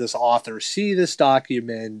lets this author see this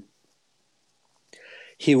document.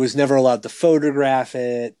 He was never allowed to photograph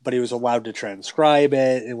it, but he was allowed to transcribe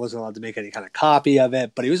it and wasn't allowed to make any kind of copy of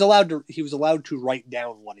it. But he was allowed to write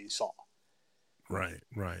down what he saw. Right.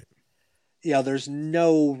 Right. There's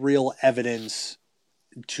no real evidence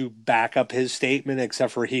to back up his statement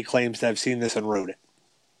except for he claims to have seen this and wrote it.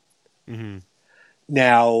 Mm-hmm.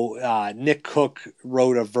 Now, Nick Cook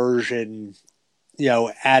wrote a version,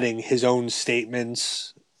 adding his own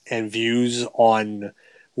statements and views on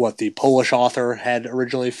what the Polish author had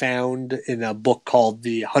originally found in a book called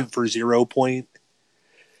The Hunt for Zero Point.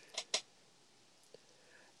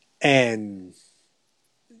 And,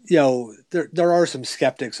 there are some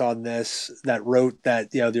skeptics on this that wrote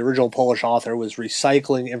that, the original Polish author was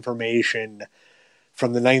recycling information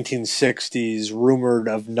from the 1960s, rumored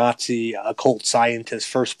of Nazi occult scientists,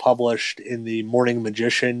 first published in the Morning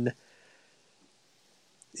Magician,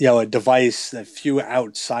 a device that few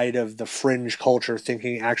outside of the fringe culture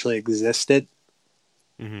thinking actually existed.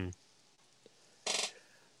 Mm-hmm.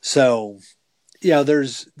 So,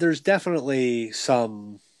 there's definitely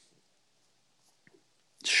some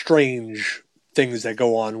strange things that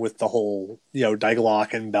go on with the whole,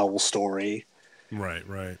 Dyglock and Bell story. Right,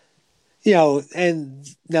 right. And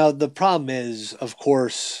now the problem is, of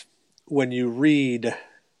course, when you read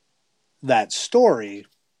that story,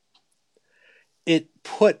 it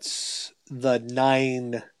puts the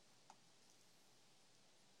 9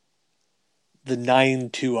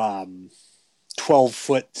 to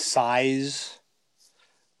 12-foot size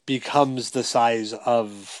becomes the size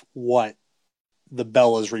of what the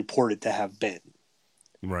Bell is reported to have been.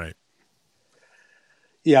 Right.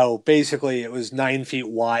 Basically it was 9 feet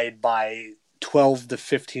wide by 12 to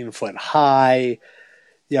 15 foot high,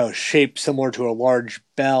 shaped similar to a large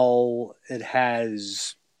bell. It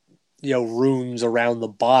has, runes around the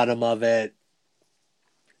bottom of it.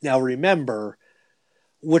 Now remember,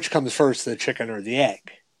 which comes first, the chicken or the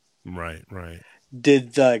egg? Right, right.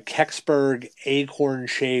 Did the Kecksburg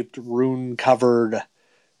acorn-shaped, rune-covered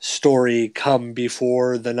story come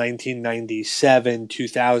before the 1997,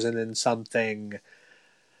 2000 and something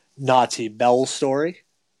Nazi Bell story?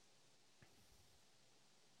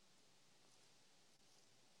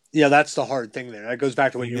 That's the hard thing there. That goes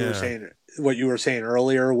back to what you were saying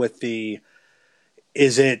earlier with the,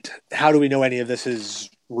 how do we know any of this is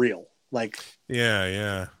real? Like,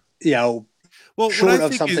 yeah. Well, short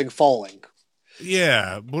of something falling.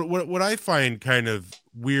 Yeah. What I find kind of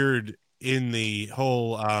weird in the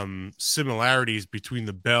whole similarities between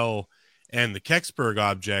the Bell and the Kecksburg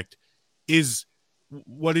object is,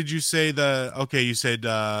 what did you say? You said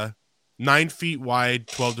 9 feet wide,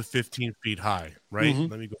 12 to 15 feet high, right?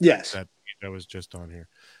 Mm-hmm. Let me go back to that was just on here.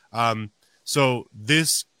 So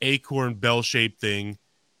this acorn bell-shaped thing,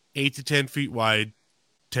 8 to 10 feet wide,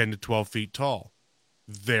 10 to 12 feet tall.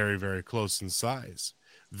 Very, very close in size.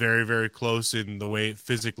 Very, very close in the way it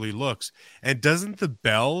physically looks. And doesn't the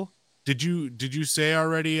bell, did you say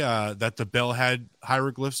already that the bell had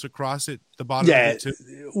hieroglyphs across it, the bottom of it too?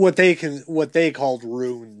 What they called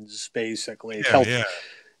runes, basically. It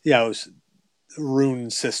was rune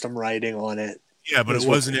system writing on it. Yeah, but it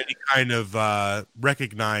wasn't any kind of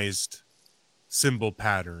recognized symbol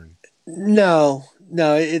pattern. No,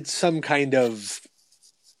 it's some kind of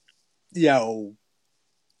you know,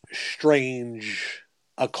 strange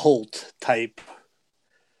occult type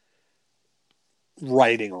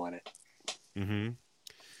writing on it. Mm-hmm.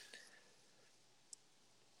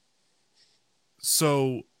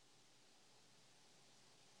 So,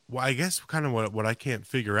 well, I guess kind of what I can't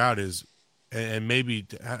figure out is, and maybe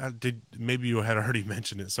maybe you had already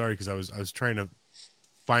mentioned it. Sorry, because I was trying to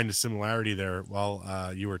find a similarity there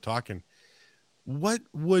while you were talking. What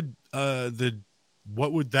would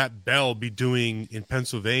that bell be doing in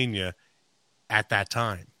Pennsylvania at that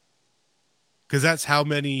time? Because that's how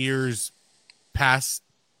many years past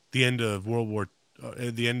the end of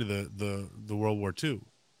the end of the World War II.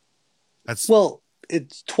 That's Well,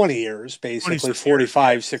 it's 20 years, basically,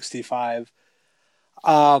 45, years. 65.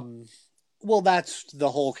 Well, that's the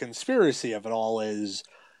whole conspiracy of it all is,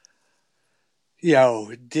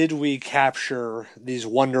 did we capture these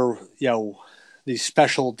these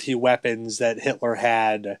specialty weapons that Hitler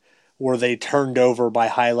had? Were they turned over by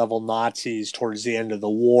high-level Nazis towards the end of the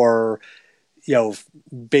war?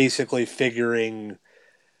 Basically figuring,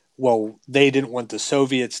 well, they didn't want the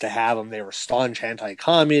Soviets to have them. They were staunch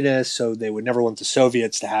anti-communists, so they would never want the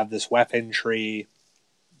Soviets to have this weaponry.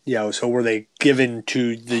 So were they given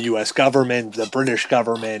to the U.S. government, the British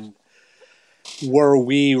government? Were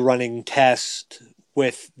we running tests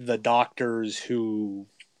with the doctors who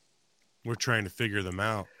we're trying to figure them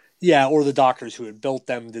out? Yeah, or the doctors who had built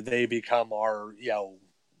them? Did they become our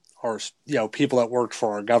people that worked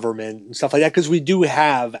for our government and stuff like that? Because we do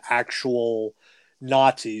have actual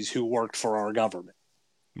Nazis who worked for our government.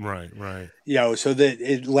 Right. So that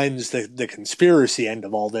it lends the conspiracy end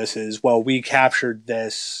of all this is, well, we captured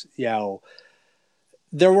this, there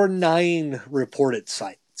were 9 reported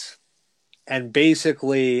sites. And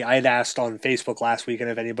basically, I'd asked on Facebook last weekend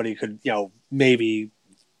if anybody could, maybe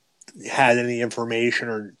had any information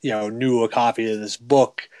or, knew a copy of this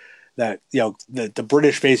book that, that the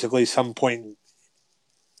British basically some point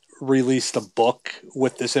released a book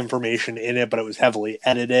with this information in it, but it was heavily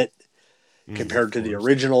edited compared to the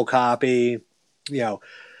original copy.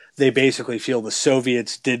 They basically feel the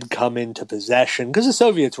Soviets did come into possession because the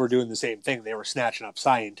Soviets were doing the same thing. They were snatching up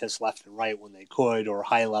scientists left and right when they could, or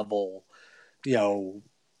high level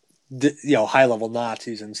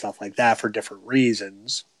Nazis and stuff like that for different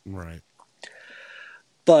reasons. Right.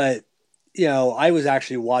 But, I was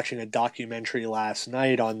actually watching a documentary last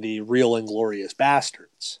night on the Real Inglorious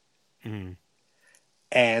Bastards. Mm.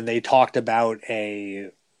 And they talked about a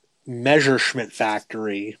Messerschmitt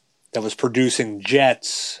factory that was producing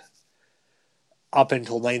jets up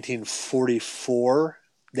until 1944.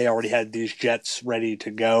 They already had these jets ready to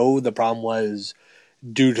go. The problem was,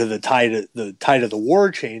 due to the tide of the war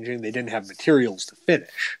changing, they didn't have materials to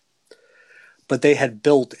finish. But they had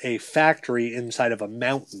built a factory inside of a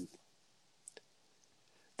mountain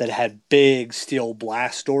that had big steel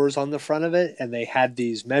blast doors on the front of it, and they had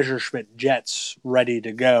these Messerschmitt jets ready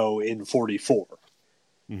to go in 44.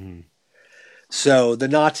 Mm-hmm. So the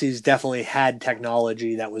Nazis definitely had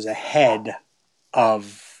technology that was ahead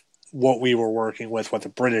of what we were working with, what the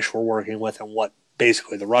British were working with, and what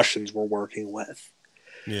basically the Russians were working with.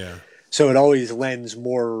 Yeah. So it always lends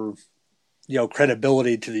more,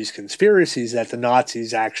 credibility to these conspiracies that the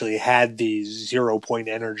Nazis actually had these 0-point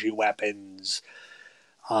energy weapons,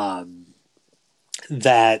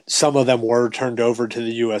 that some of them were turned over to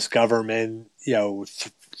the U.S. government,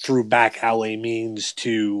 through back alley means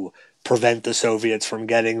to prevent the Soviets from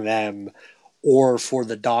getting them, or for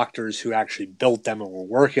the doctors who actually built them and were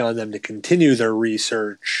working on them to continue their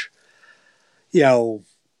research.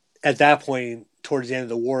 At that point, towards the end of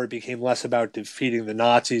the war, it became less about defeating the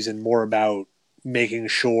Nazis and more about making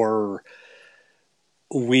sure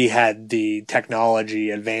we had the technology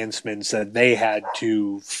advancements that they had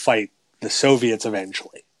to fight the Soviets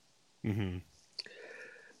eventually. Mm-hmm.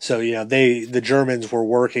 So, the Germans were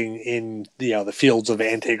working in, the fields of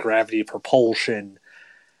anti-gravity propulsion.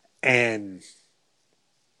 And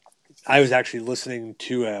I was actually listening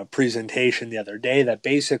to a presentation the other day that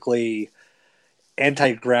basically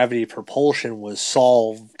anti-gravity propulsion was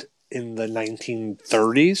solved in the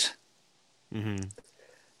 1930s. Mm-hmm.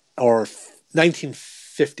 Or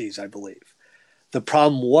 1950s, I believe. The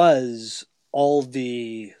problem was all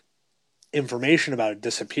the information about it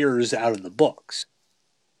disappears out of the books.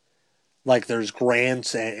 Like there's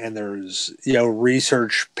grants and there's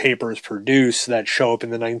research papers produced that show up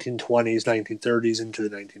in the 1920s, 1930s into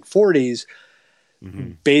the 1940s,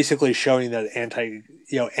 mm-hmm. basically showing that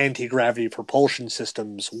anti-gravity propulsion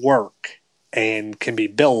systems work and can be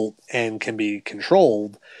built and can be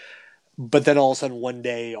controlled. But then all of a sudden one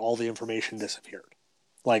day all the information disappeared.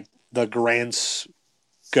 Like the grants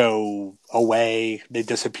go away. They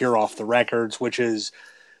disappear off the records, which is,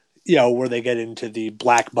 you know, where they get into the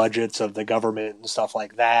black budgets of the government and stuff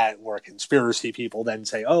like that, where conspiracy people then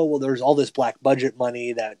say, oh, well, there's all this black budget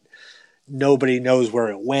money that nobody knows where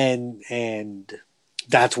it went, and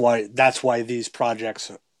that's why these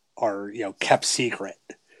projects are, you know, kept secret.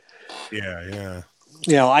 Yeah.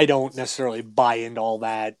 You know, I don't necessarily buy into all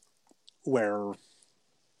that, where,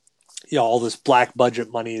 you know, all this black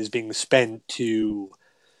budget money is being spent to,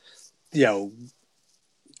 you know,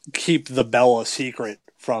 keep the Bell a secret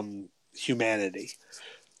from humanity.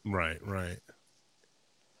 Right.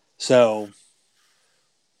 So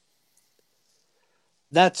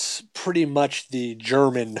that's pretty much the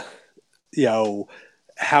German, you know,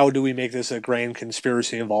 how do we make this a grand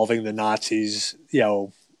conspiracy involving the Nazis, you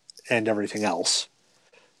know, and everything else.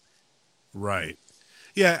 Right.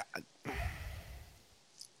 Yeah.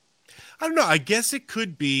 I don't know. I guess it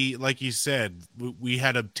could be, like you said, we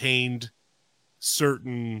had obtained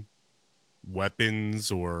certain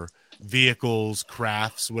weapons or vehicles,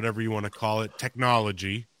 crafts, whatever you want to call it,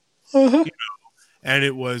 technology. You know, and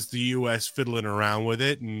it was the U.S. fiddling around with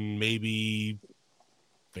it, and maybe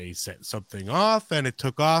they set something off and it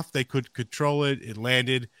took off. They could control it. It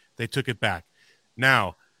landed. They took it back.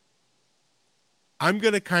 Now, I'm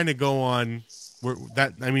going to kind of go on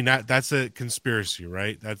that's a conspiracy,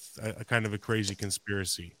 right? That's a kind of a crazy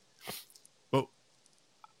conspiracy. But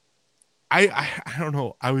I don't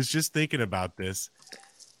know. I was just thinking about this,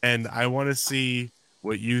 and I want to see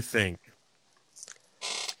what you think.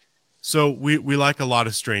 So we like a lot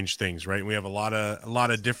of strange things, right? We have a lot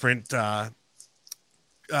of different paranormal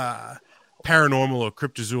or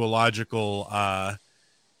cryptozoological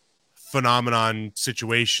phenomenon,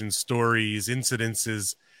 situations, stories,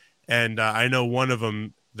 incidences. And I know one of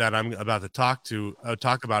them that I'm about to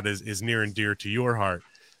talk about is near and dear to your heart.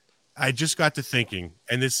 I just got to thinking,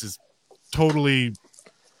 and this is totally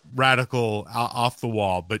radical, off the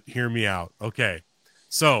wall, but hear me out. Okay.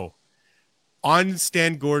 So on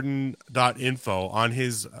stangordon.info, on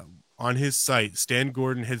his site, Stan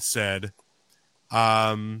Gordon had said,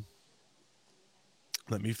 let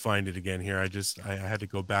me find it again here. I had to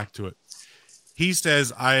go back to it. He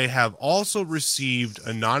says, I have also received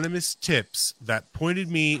anonymous tips that pointed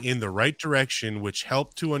me in the right direction, which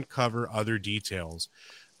helped to uncover other details.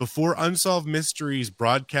 Before Unsolved Mysteries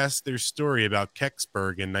broadcast their story about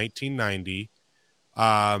Kecksburg in 1990,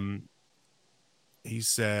 he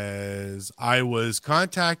says, I was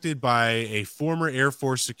contacted by a former Air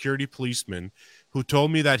Force security policeman who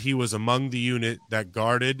told me that he was among the unit that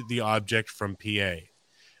guarded the object from PA.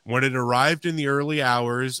 When it arrived in the early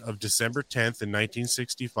hours of December 10th in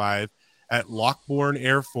 1965 at Lockbourne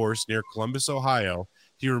Air Force near Columbus, Ohio,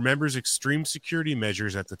 he remembers extreme security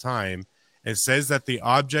measures at the time and says that the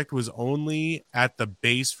object was only at the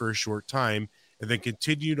base for a short time and then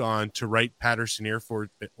continued on to Wright-Patterson Air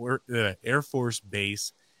Force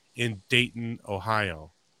Base in Dayton,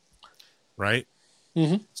 Ohio. Right?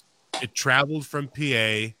 Mm-hmm. It traveled from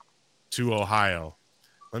PA to Ohio.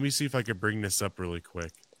 Let me see if I could bring this up really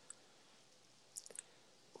quick.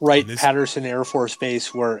 Wright-Patterson Air Force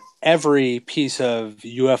Base, where every piece of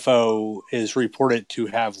UFO is reported to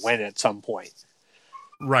have went at some point.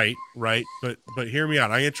 Right. But hear me out.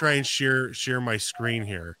 I'm gonna try and share my screen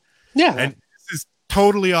here. Yeah. And this is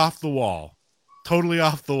totally off the wall.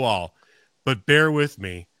 But bear with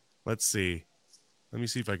me. Let's see. Let me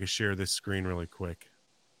see if I can share this screen really quick.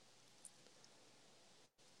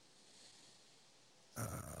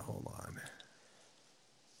 Hold on.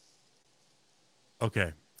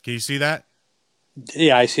 Okay. Can you see that?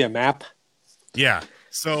 Yeah, I see a map. Yeah.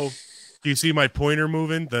 So, do you see my pointer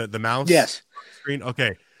moving? The mouse? Yes. Screen.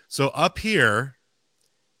 Okay. So up here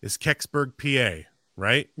is Kecksburg, PA,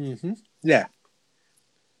 right? Mm-hmm. Yeah.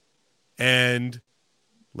 And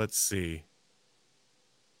let's see.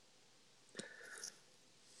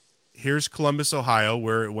 Here's Columbus, Ohio,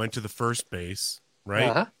 where it went to the first base, right?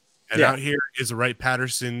 Uh-huh. And out here is a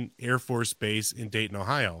Wright-Patterson Air Force Base in Dayton,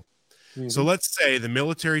 Ohio. Mm-hmm. So let's say the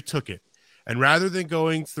military took it, and rather than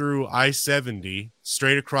going through I-70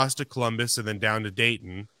 straight across to Columbus and then down to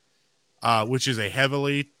Dayton, which is a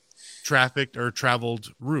heavily trafficked or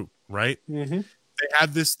traveled route, right? Mm-hmm. They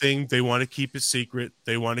have this thing. They want to keep it secret.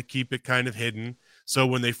 They want to keep it kind of hidden. So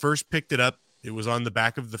when they first picked it up, it was on the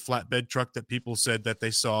back of the flatbed truck that people said that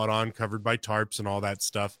they saw it on, covered by tarps and all that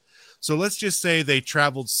stuff. So let's just say they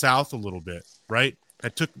traveled south a little bit, right?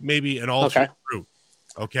 That took maybe an alternate route.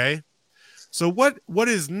 Okay. So what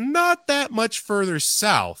is not that much further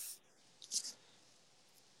south?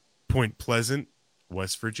 Point Pleasant,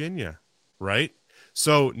 West Virginia, right?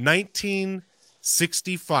 So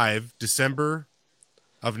 1965, December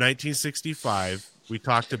of 1965, we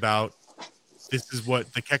talked about this is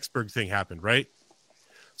what the Kecksburg thing happened, right?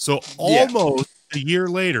 So almost a year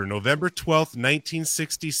later, November 12th,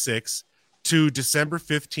 1966 to December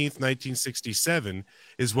 15th, 1967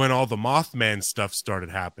 is when all the Mothman stuff started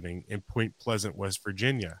happening in Point Pleasant, West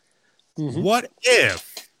Virginia. Mm-hmm. What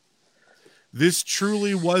if this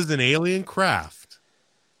truly was an alien craft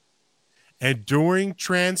and during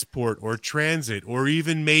transport or transit, or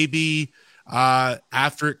even maybe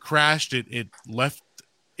after it crashed, it left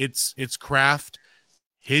its craft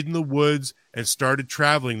hid in the woods and started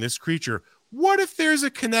traveling this creature? What if there's a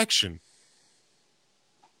connection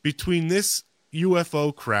between this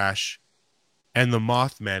UFO crash and the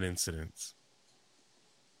Mothman incidents?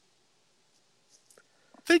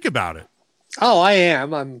 Think about it. Oh, I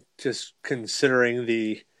am. I'm just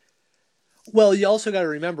considering well, you also got to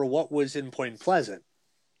remember what was in Point Pleasant.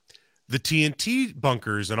 The TNT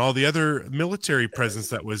bunkers and all the other military presence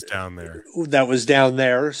that was down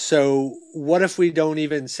there. So what if we don't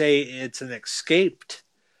even say it's an escaped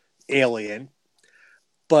alien,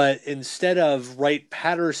 but instead of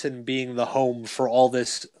Wright-Patterson being the home for all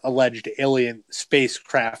this alleged alien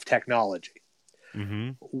spacecraft technology,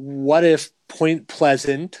 what if Point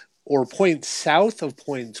Pleasant or point south of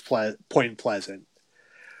Point Pleasant,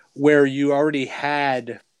 where you already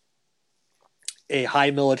had a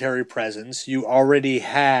high military presence, you already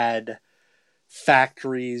had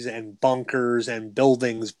factories and bunkers and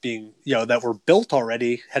buildings being, that were built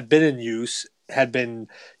already, had been in use, had been,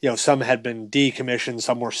 some had been decommissioned,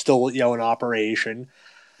 some were still, in operation.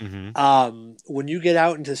 When you get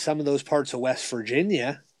out into some of those parts of West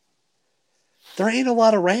Virginia, there ain't a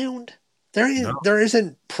lot around. There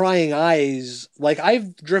isn't prying eyes. Like,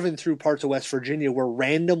 I've driven through parts of West Virginia where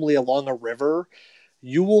randomly along a river,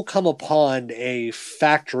 you will come upon a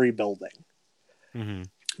factory building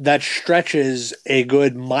that stretches a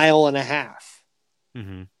good 1.5 miles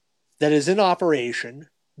that is in operation,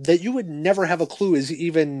 that you would never have a clue is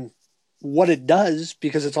even what it does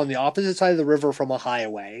because it's on the opposite side of the river from a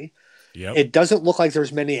highway. It doesn't look like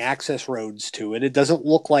there's many access roads to it. It doesn't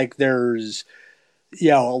look like there's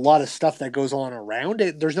a lot of stuff that goes on around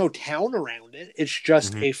it. There's no town around it. It's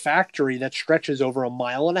just a factory that stretches over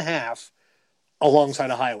 1.5 miles alongside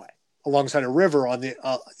a highway, alongside a river on the,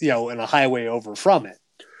 and a highway over from it.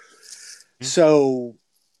 So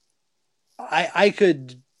I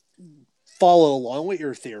could follow along with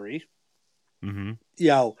your theory.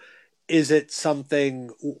 Is it something,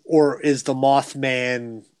 or is the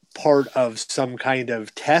Mothman part of some kind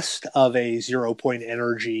of test of a 0-point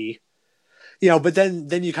energy? But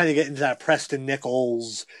then you kind of get into that Preston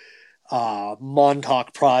Nichols,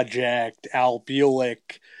 Montauk Project, Al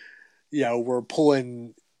Buelik. We're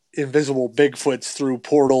pulling invisible Bigfoots through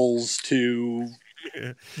portals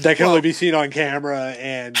that can only be seen on camera,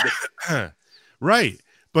 and right.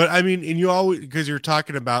 But I mean, and you always, because you're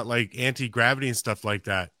talking about like anti-gravity and stuff like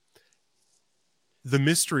that, the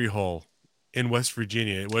mystery hole in West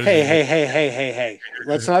Virginia. Hey.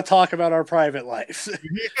 Let's not talk about our private lives.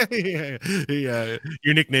 Yeah.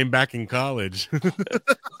 Your nickname back in college.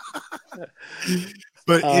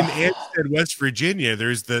 But in Ansted, West Virginia,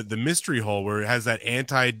 there's the mystery hole where it has that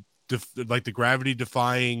like the gravity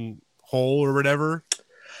defying hole or whatever.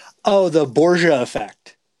 Oh, the Borgia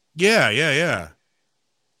effect. Yeah.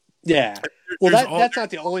 Well, that's not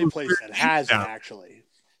the only place that has it, actually.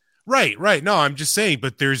 Right. No, I'm just saying,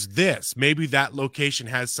 but there's this. Maybe that location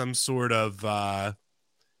has some sort of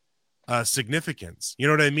significance. You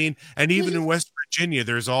know what I mean? And even in West Virginia,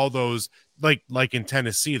 there's all those, like in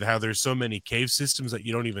Tennessee, how there's so many cave systems that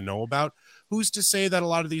you don't even know about. Who's to say that a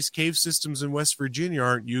lot of these cave systems in West Virginia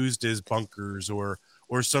aren't used as bunkers or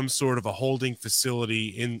some sort of a holding facility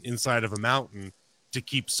inside of a mountain to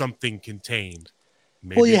keep something contained?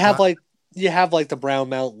 Maybe you have the Brown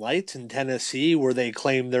Mountain Lights in Tennessee, where they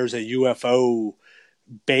claim there's a UFO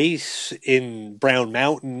base in Brown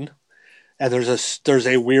Mountain, and there's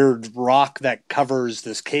a weird rock that covers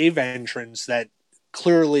this cave entrance that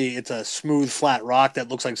clearly it's a smooth, flat rock that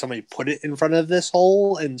looks like somebody put it in front of this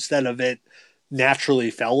hole instead of it naturally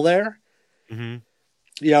fell there.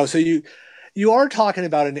 So you are talking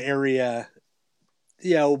about an area,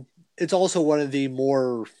 it's also one of the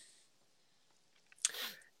more,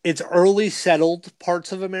 it's early settled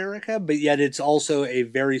parts of America, but yet it's also a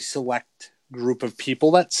very select group of people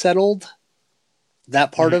that settled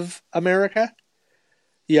that part of America.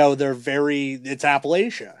 It's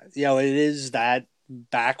Appalachia. It is that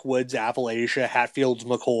backwoods Appalachia, Hatfields,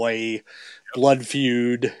 McCoy, blood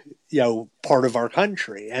feud, part of our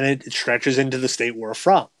country. And it stretches into the state we're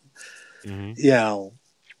from.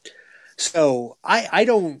 So I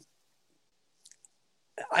don't,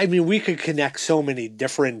 I mean, we could connect so many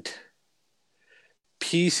different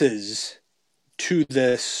pieces to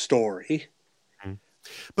this story.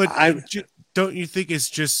 But I don't you think it's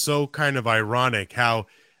just so kind of ironic how,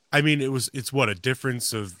 I mean, it's what, a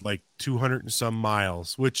difference of like 200 and some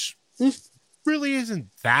miles, which really isn't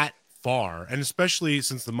that far. And especially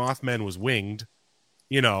since the Mothman was winged,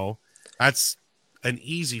 you know, that's an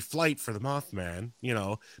easy flight for the Mothman, you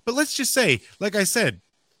know. But let's just say, like I said,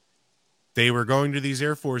 they were going to these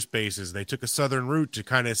Air Force bases. They took a southern route to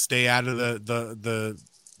kind of stay out of the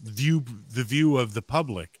view of the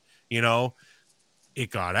public, you know. It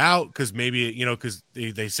got out because maybe, you know, because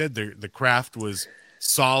they said the craft was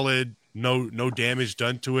solid, no damage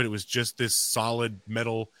done to it. It was just this solid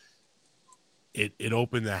metal. It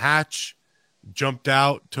opened the hatch, jumped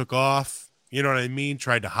out, took off. You know what I mean?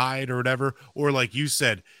 Tried to hide or whatever. Or like you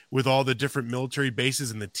said, with all the different military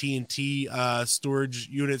bases and the TNT storage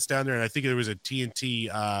units down there, and I think there was a TNT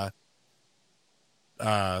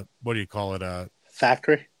what do you call it?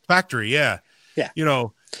 Factory. Yeah. Yeah. You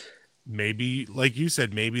know, maybe, like you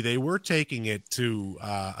said, maybe they were taking it to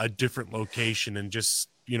a different location and just,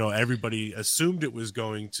 you know, everybody assumed it was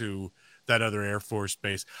going to that other Air Force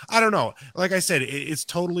base. I don't know. Like I said, it's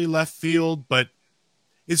totally left field, but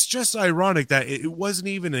it's just ironic that it wasn't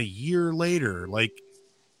even a year later, like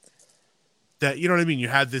that, you know what I mean? You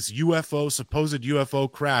had this supposed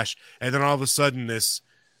UFO crash, and then all of a sudden this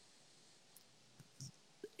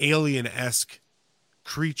alien-esque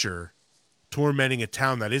creature tormenting a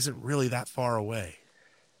town that isn't really that far away.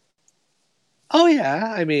 Oh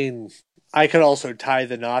yeah, I mean, I could also tie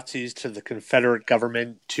the Nazis to the Confederate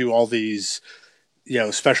government to all these, you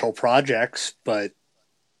know, special projects, but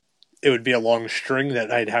it would be a long string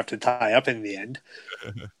that I'd have to tie up in the end.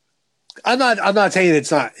 I'm not saying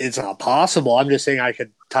it's not possible. I'm just saying I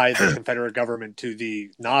could tie the Confederate government to the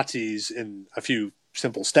Nazis in a few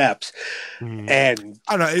simple steps, and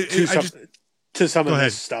I don't know. To some of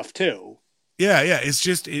this stuff too. Yeah. It's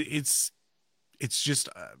just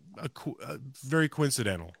a very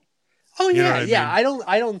coincidental. Oh yeah, yeah. I mean?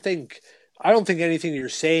 I don't think anything you're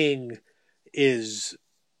saying is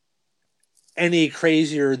any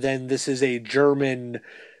crazier than this is a German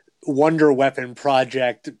wonder weapon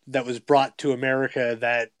project that was brought to America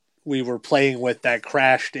that we were playing with that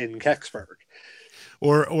crashed in Kecksburg.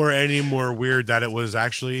 Or any more weird that it was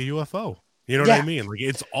actually a UFO. You know what I mean? Like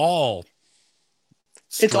it's all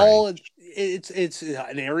strange. It's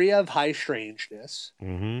an area of high strangeness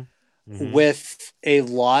with a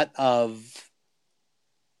lot of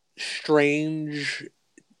strange,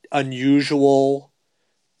 unusual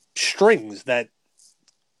strings that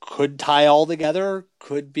could tie all together,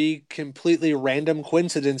 could be completely random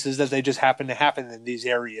coincidences that they just happen to happen in these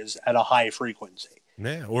areas at a high frequency.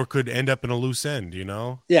 Yeah, or could end up in a loose end, you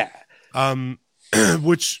know? Yeah.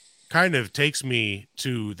 Which kind of takes me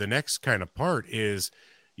to the next kind of part is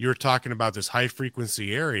you're talking about this high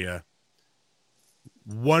frequency area.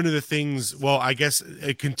 One of the things, well, I guess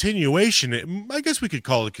a continuation, I guess we could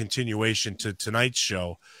call it a continuation to tonight's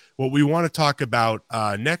show. What we want to talk about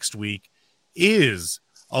next week is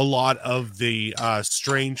a lot of the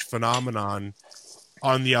strange phenomenon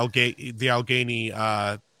on the Allegheny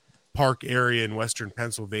Park area in Western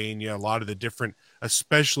Pennsylvania, a lot of the different,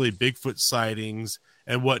 especially Bigfoot sightings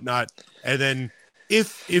and whatnot. And then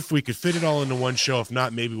if we could fit it all into one show, if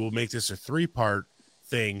not, maybe we'll make this a 3-part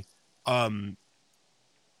thing.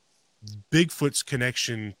 Bigfoot's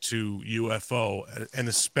connection to UFO, and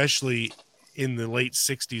especially in the late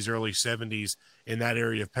 60s, early 70s in that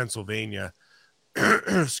area of Pennsylvania.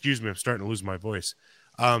 Excuse me, I'm starting to lose my voice.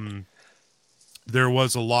 There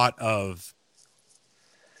was a lot of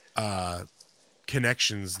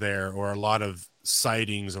connections there, or a lot of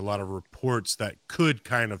sightings, a lot of reports that could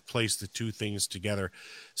kind of place the two things together.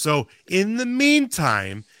 So in the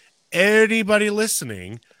meantime, anybody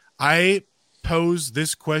listening, I pose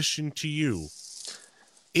this question to you.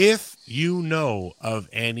 If you know of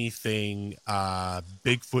anything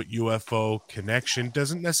Bigfoot UFO connection,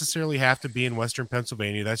 doesn't necessarily have to be in Western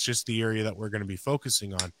Pennsylvania, that's just the area that we're going to be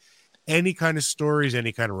focusing on. Any kind of stories,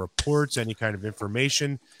 any kind of reports, any kind of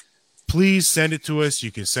information, please send it to us.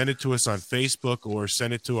 You can send it to us on Facebook or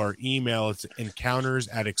send it to our email. It's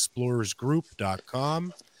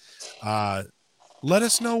encounters@explorersgroup.com. Let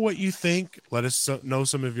us know what you think. Let us know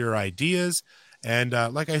some of your ideas. And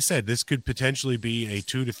like I said, this could potentially be a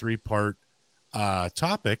 2 to 3 part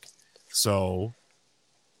topic. So,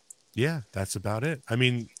 yeah, that's about it. I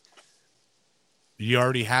mean, you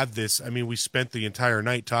already have this. I mean, we spent the entire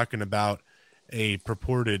night talking about a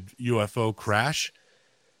purported UFO crash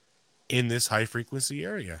in this high frequency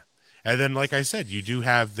area. And then, like I said, you do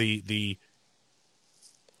have the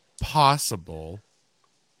possible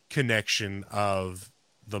connection of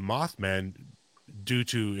the Mothman due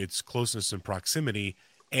to its closeness and proximity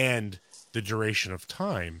and the duration of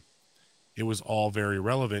time. It was all very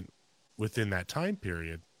relevant within that time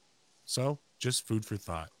period. So just food for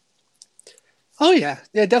thought. Oh yeah,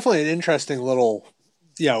 definitely an interesting little,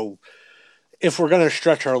 if we're going to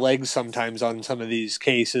stretch our legs sometimes on some of these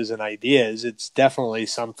cases and ideas, it's definitely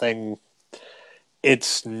something.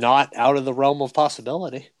 It's not out of the realm of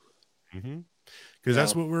possibility. Because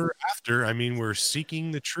that's what we're after. I mean, we're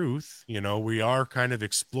seeking the truth. We are kind of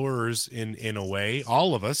explorers in a way.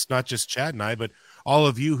 All of us, not just Chad and I, but all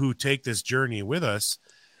of you who take this journey with us.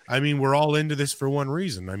 I mean, we're all into this for one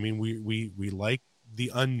reason. I mean, we like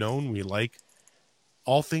the unknown. We like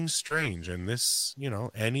all things strange, and this,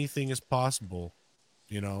 anything is possible.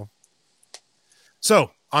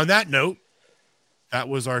 So on that note, that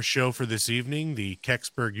was our show for this evening, the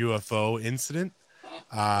Kecksburg UFO incident.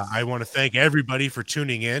 I want to thank everybody for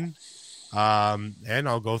tuning in. And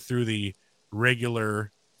I'll go through the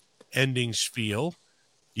regular ending spiel.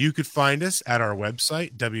 You could find us at our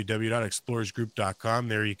website, www.explorersgroup.com.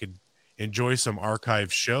 There you could enjoy some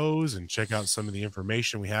archived shows and check out some of the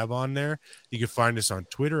information we have on there. You can find us on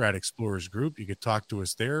Twitter at Explorers Group. You could talk to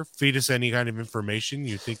us there. Feed us any kind of information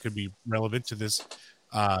you think could be relevant to this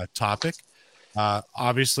topic.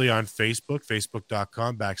 Obviously on Facebook,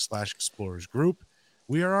 facebook.com/Explorers Group.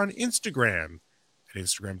 We are on Instagram at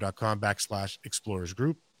instagram.com/Explorers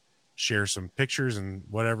Group. Share some pictures and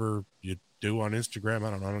whatever you do on Instagram.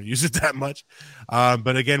 I don't use it that much.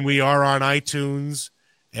 But again, we are on iTunes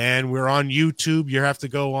and we're on YouTube. You have to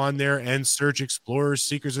go on there and search Explorers,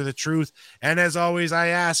 Seekers of the Truth. And as always, I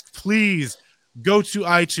ask, please go to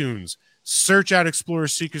iTunes, search out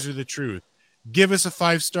Explorers, Seekers of the Truth. Give us a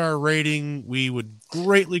 5-star rating. We would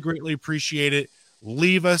greatly, greatly appreciate it.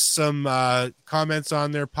 Leave us some comments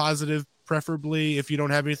on there, positive, preferably. If you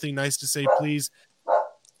don't have anything nice to say, please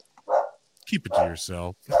keep it to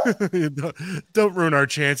yourself. Don't ruin our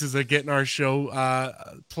chances of getting our show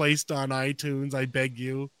placed on iTunes. I beg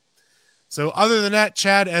you. So other than that,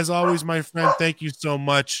 Chad, as always, my friend, thank you so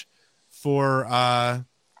much for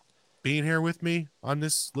being here with me on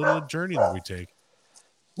this little journey that we take.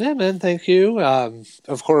 Yeah, man, thank you.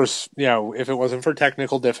 Of course, if it wasn't for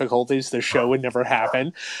technical difficulties, the show would never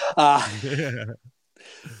happen. I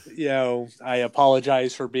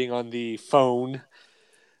apologize for being on the phone.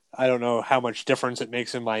 I don't know how much difference it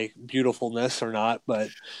makes in my beautifulness or not, but...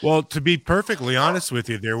 Well, to be perfectly honest with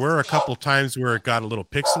you, there were a couple times where it got a little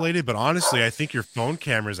pixelated, but honestly, I think your phone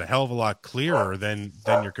camera is a hell of a lot clearer than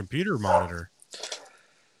your computer monitor.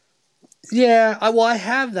 Yeah, I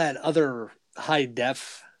have that other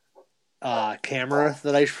high-def camera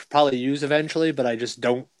that I should probably use eventually, but I just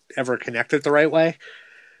don't ever connect it the right way.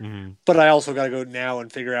 Mm-hmm. But I also got to go now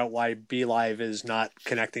and figure out why BeLive is not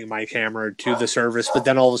connecting my camera to the service, but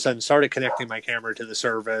then all of a sudden started connecting my camera to the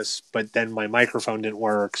service, but then my microphone didn't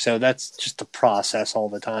work. So that's just a process all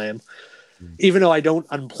the time. Mm-hmm. Even though I don't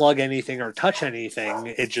unplug anything or touch anything,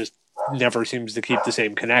 it just never seems to keep the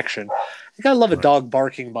same connection. I gotta love a dog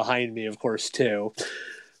barking behind me, of course, too.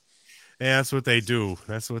 Yeah, that's what they do.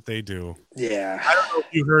 Yeah. I don't know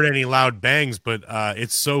if you heard any loud bangs, but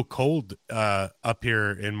it's so cold up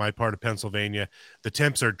here in my part of Pennsylvania. The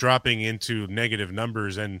temps are dropping into negative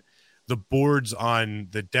numbers, and the boards on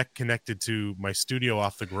the deck connected to my studio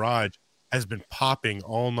off the garage has been popping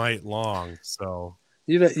all night long. So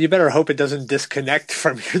you better hope it doesn't disconnect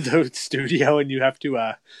from your studio and you have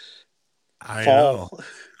to fall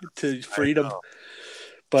to freedom.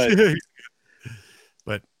 But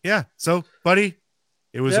But yeah, so buddy,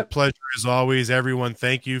 it was a pleasure as always. Everyone,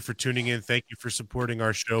 thank you for tuning in. Thank you for supporting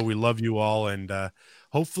our show. We love you all, and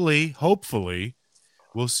hopefully,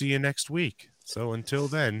 we'll see you next week. So until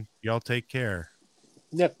then, y'all take care.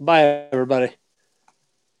 Yep. Bye, everybody.